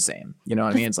they're all just the same. You know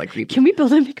what I mean? It's like creepy. Can we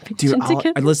build a McMansion Dude,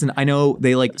 together? listen, I know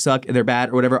they like suck, they're bad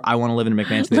or whatever. I want to live in a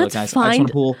McMansion. They look Let's nice. I just want find-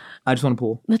 a pool. I just want a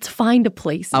pool. Let's find a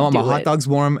place. I want my and do hot it. dogs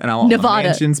warm and I want my Nevada.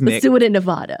 mansions Let's mixed. do it in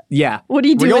Nevada. Yeah. What do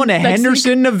you do We're going to in Mexico?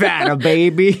 Henderson, Nevada,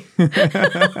 baby.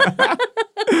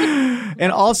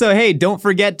 And also, hey, don't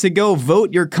forget to go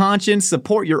vote your conscience,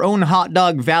 support your own hot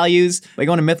dog values by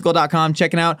going to mythical.com,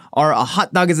 checking out our A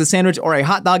Hot Dog is a Sandwich or A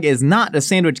Hot Dog is Not a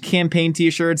Sandwich campaign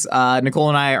t-shirts. Nicole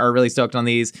and I are really stoked on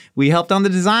these. We helped on the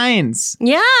designs.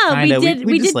 Yeah, Kinda. we did.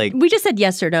 We We just, did. like- We just said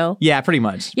yes or no. Yeah, pretty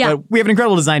much. Yeah. But we have an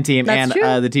incredible design team That's and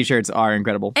true. the t-shirts are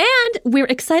incredible. And we're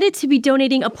excited to be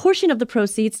donating a portion of the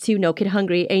proceeds to No Kid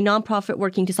Hungry, a nonprofit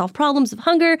working to solve problems of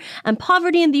hunger and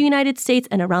poverty in the United States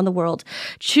and around the world.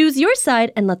 Choose your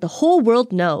side and let the whole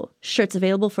world know. Shirts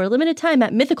available for a limited time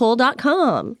at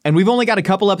mythical.com. And we've only got a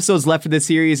couple episodes left for this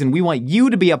series, and we want you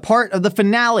to be a part of the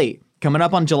finale. Coming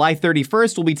up on July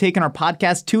 31st, we'll be taking our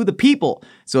podcast to the people.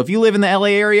 So if you live in the LA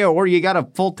area or you got a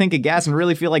full tank of gas and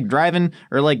really feel like driving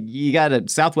or like you got a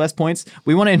Southwest points,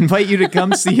 we want to invite you to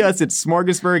come see us at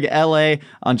Smorgasburg, LA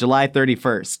on July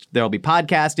 31st. There'll be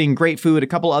podcasting, great food, a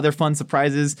couple other fun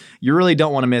surprises. You really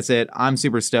don't want to miss it. I'm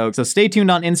super stoked. So stay tuned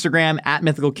on Instagram at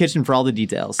Mythical Kitchen for all the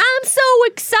details. I'm so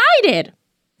excited.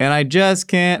 And I just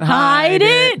can't Hide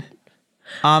it.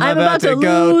 I'm about to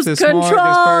go lose to control.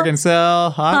 Smorgasburg and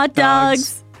sell hot Hot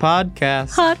dogs.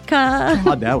 Podcast. Hot car.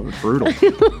 God, that was brutal.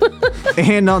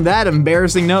 And on that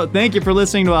embarrassing note, thank you for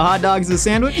listening to A Hot Dog is a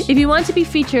Sandwich. If you want to be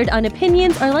featured on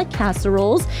Opinions or like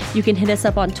casseroles, you can hit us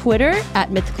up on Twitter at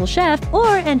Mythical Chef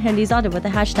or and Handizada with the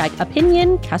hashtag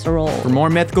Opinion Casserole. For more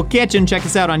Mythical Kitchen, check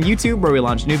us out on YouTube where we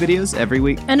launch new videos every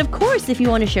week. And of course, if you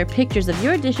want to share pictures of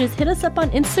your dishes, hit us up on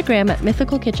Instagram at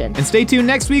Mythical Kitchen. And stay tuned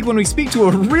next week when we speak to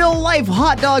a real-life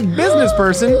hot dog business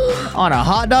person on A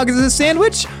Hot Dog is a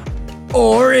Sandwich,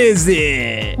 or is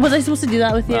it? Was I supposed to do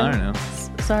that with you? I don't know.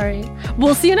 Sorry.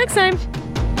 We'll see you next time.